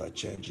our life are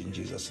changed. In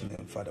Jesus'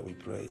 name, Father, we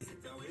pray.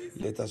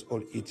 Let us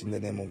all eat in the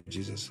name of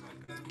Jesus.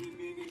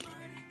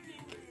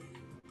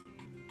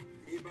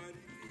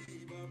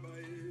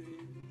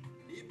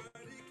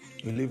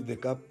 We leave the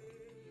cup.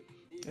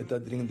 Let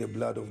us drink the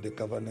blood of the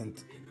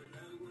covenant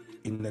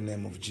in the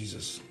name of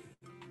Jesus.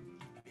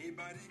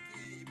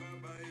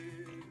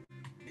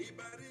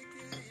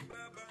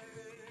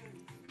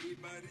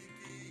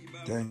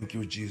 Thank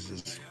you,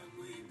 Jesus.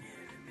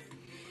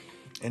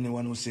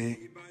 Anyone who say,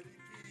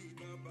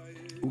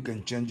 who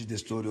can change the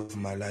story of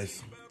my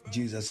life?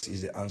 Jesus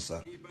is the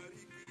answer.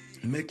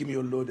 Make him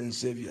your Lord and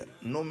Savior.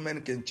 No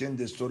man can change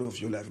the story of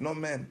your life. No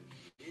man.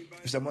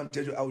 If someone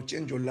tells you, I will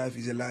change your life,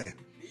 is a lie.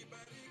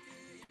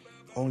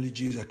 Only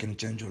Jesus can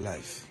change your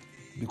life,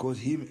 because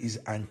him is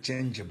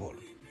unchangeable.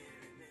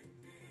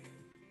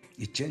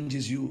 He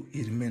changes you,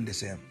 he remains the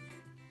same.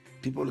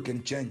 People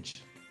can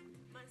change.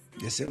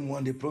 The same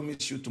one, they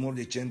promise you tomorrow,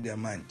 they change their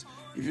mind.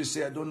 If you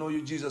say, I don't know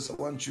you, Jesus, I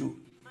want you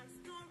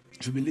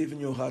to believe in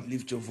your heart,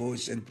 lift your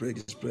voice and pray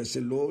this prayer. Say,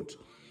 Lord,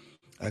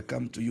 I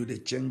come to you, the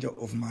changer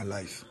of my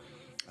life.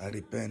 I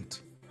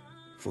repent.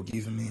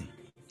 Forgive me.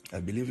 I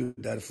believe you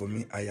died for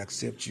me. I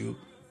accept you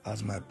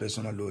as my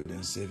personal Lord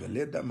and Savior.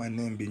 Let that my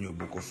name be in your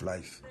book of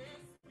life.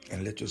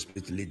 And let your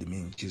spirit lead me.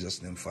 In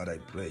Jesus' name, Father,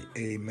 I pray.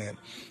 Amen.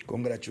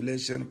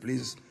 Congratulations.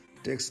 Please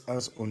text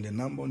us on the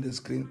number on the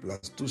screen,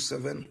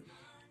 +27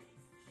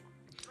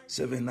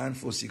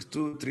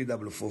 79462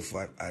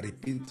 3445. I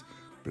repeat,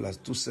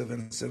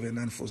 +27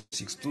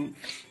 79462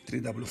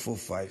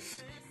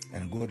 3445.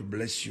 And God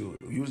bless you.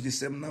 Use the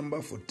same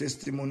number for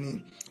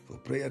testimony, for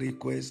prayer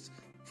requests,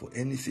 for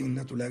anything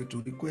that you like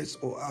to request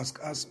or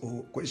ask us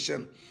or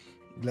question.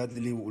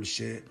 Gladly we will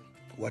share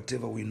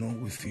whatever we know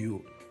with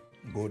you.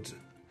 God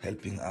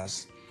helping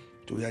us.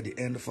 We are at the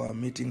end of our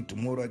meeting.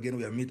 Tomorrow again,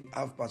 we are meet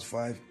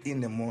 5:30 in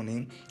the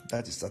morning.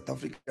 That is South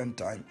African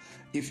time.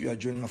 If you are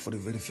joining us for the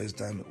very first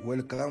time,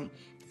 welcome.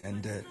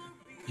 And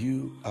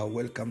you are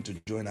welcome to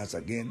join us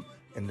again.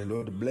 And the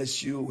Lord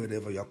bless you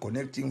wherever you are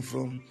connecting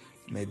from.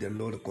 May the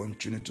Lord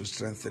continue to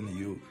strengthen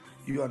you.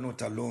 You are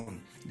not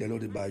alone. The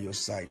Lord is by your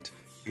side.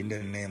 In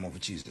the name of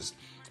Jesus.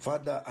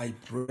 Father, I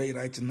pray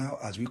right now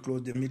as we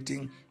close the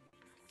meeting.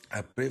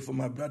 I pray for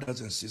my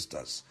brothers and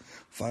sisters.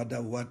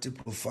 Father, what a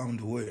profound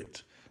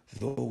word.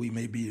 Though we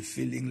may be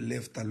feeling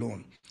left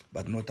alone,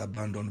 but not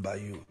abandoned by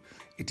you.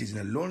 It is in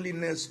the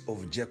loneliness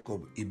of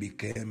Jacob he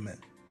became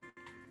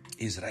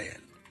Israel.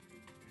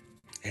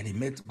 And he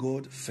met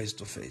God face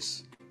to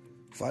face.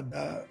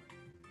 Father,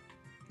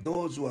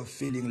 those who are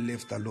feeling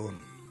left alone,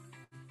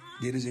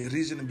 there is a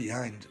reason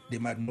behind, they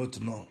might not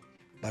know.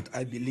 But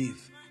I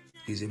believe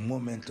it's a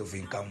moment of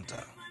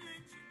encounter.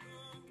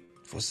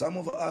 For some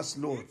of us,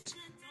 Lord,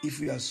 if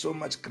we are so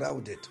much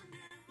crowded,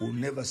 we'll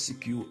never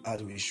seek you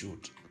as we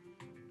should.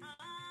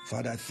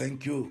 Father, I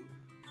thank you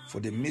for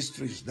the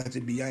mysteries that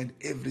are behind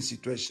every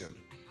situation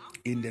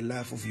in the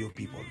life of your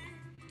people.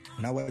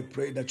 Now I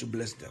pray that you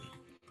bless them.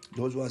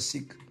 Those who are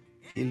sick,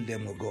 heal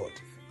them, O God.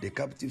 The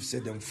captives,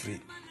 set them free.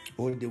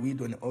 All the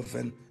widow and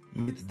orphan,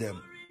 meet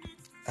them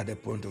at the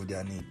point of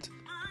their need.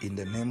 In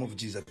the name of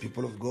Jesus,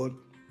 people of God,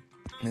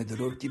 may the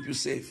Lord keep you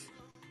safe,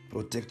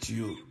 protect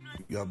you.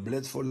 You are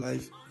blessed for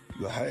life.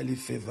 You are highly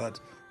favored.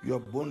 You are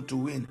born to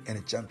win and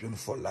a champion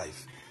for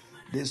life.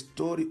 The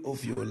story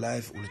of your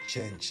life will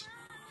change.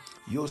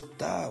 Your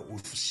star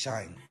will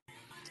shine.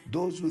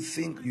 Those who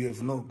think you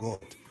have no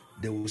God,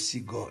 they will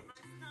see God.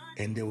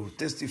 And they will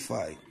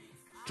testify,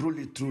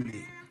 truly,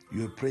 truly,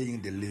 you are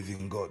praying the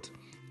living God.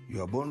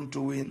 You are born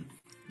to win.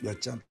 You are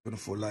champion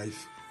for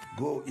life.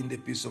 Go in the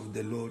peace of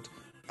the Lord,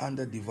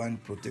 under divine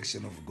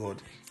protection of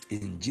God.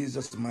 In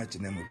Jesus' mighty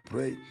name we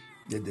pray.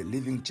 Let the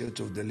living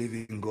church of the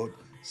living God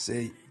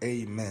say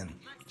amen.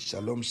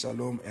 Shalom,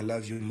 shalom, and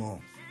love you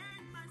more.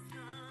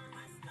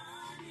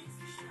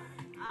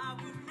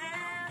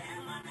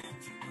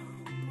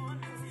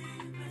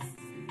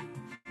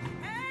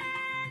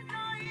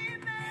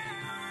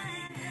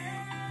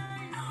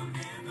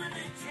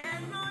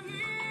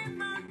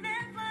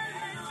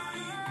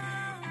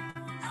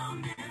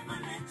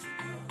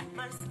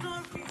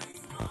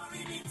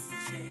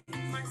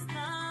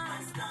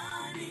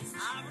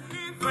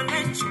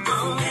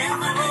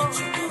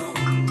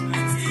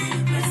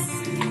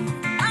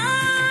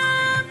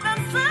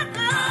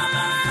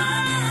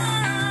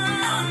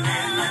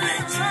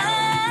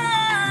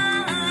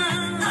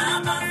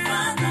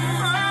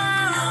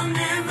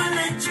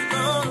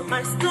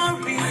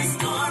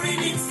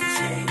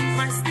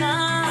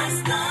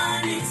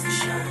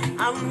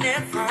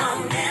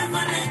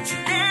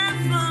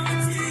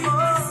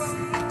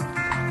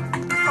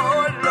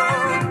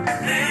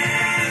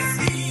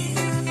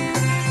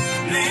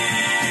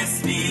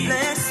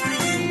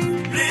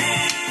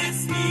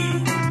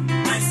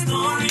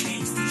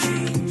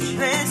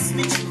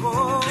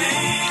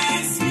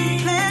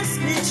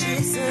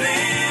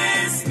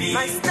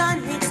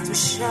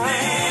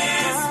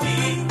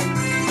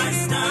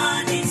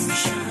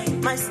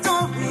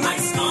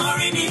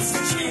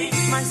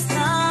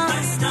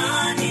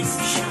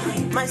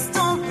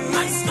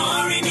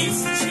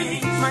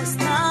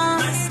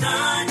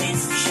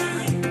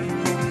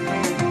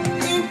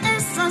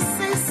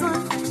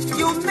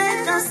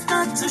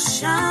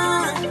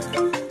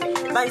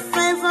 By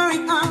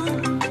favoring us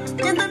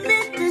in the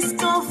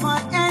midst of our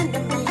enemies.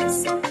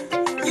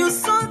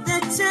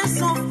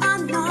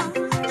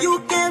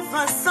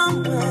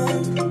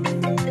 somewhere.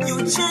 You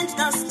changed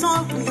the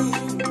story.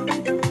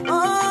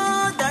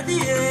 Oh, Daddy,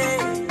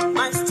 yeah.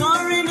 My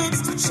story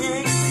needs to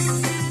change.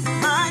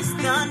 My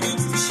star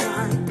needs to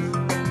shine.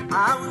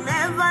 I will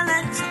never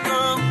let you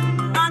go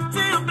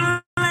until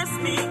you bless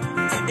me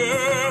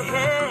today.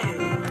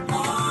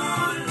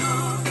 Oh,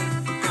 Lord,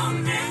 I'll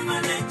never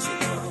let you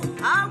go.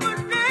 I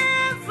will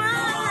never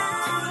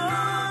let you go.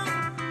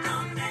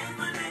 I'll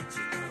never let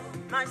you go.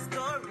 My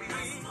story.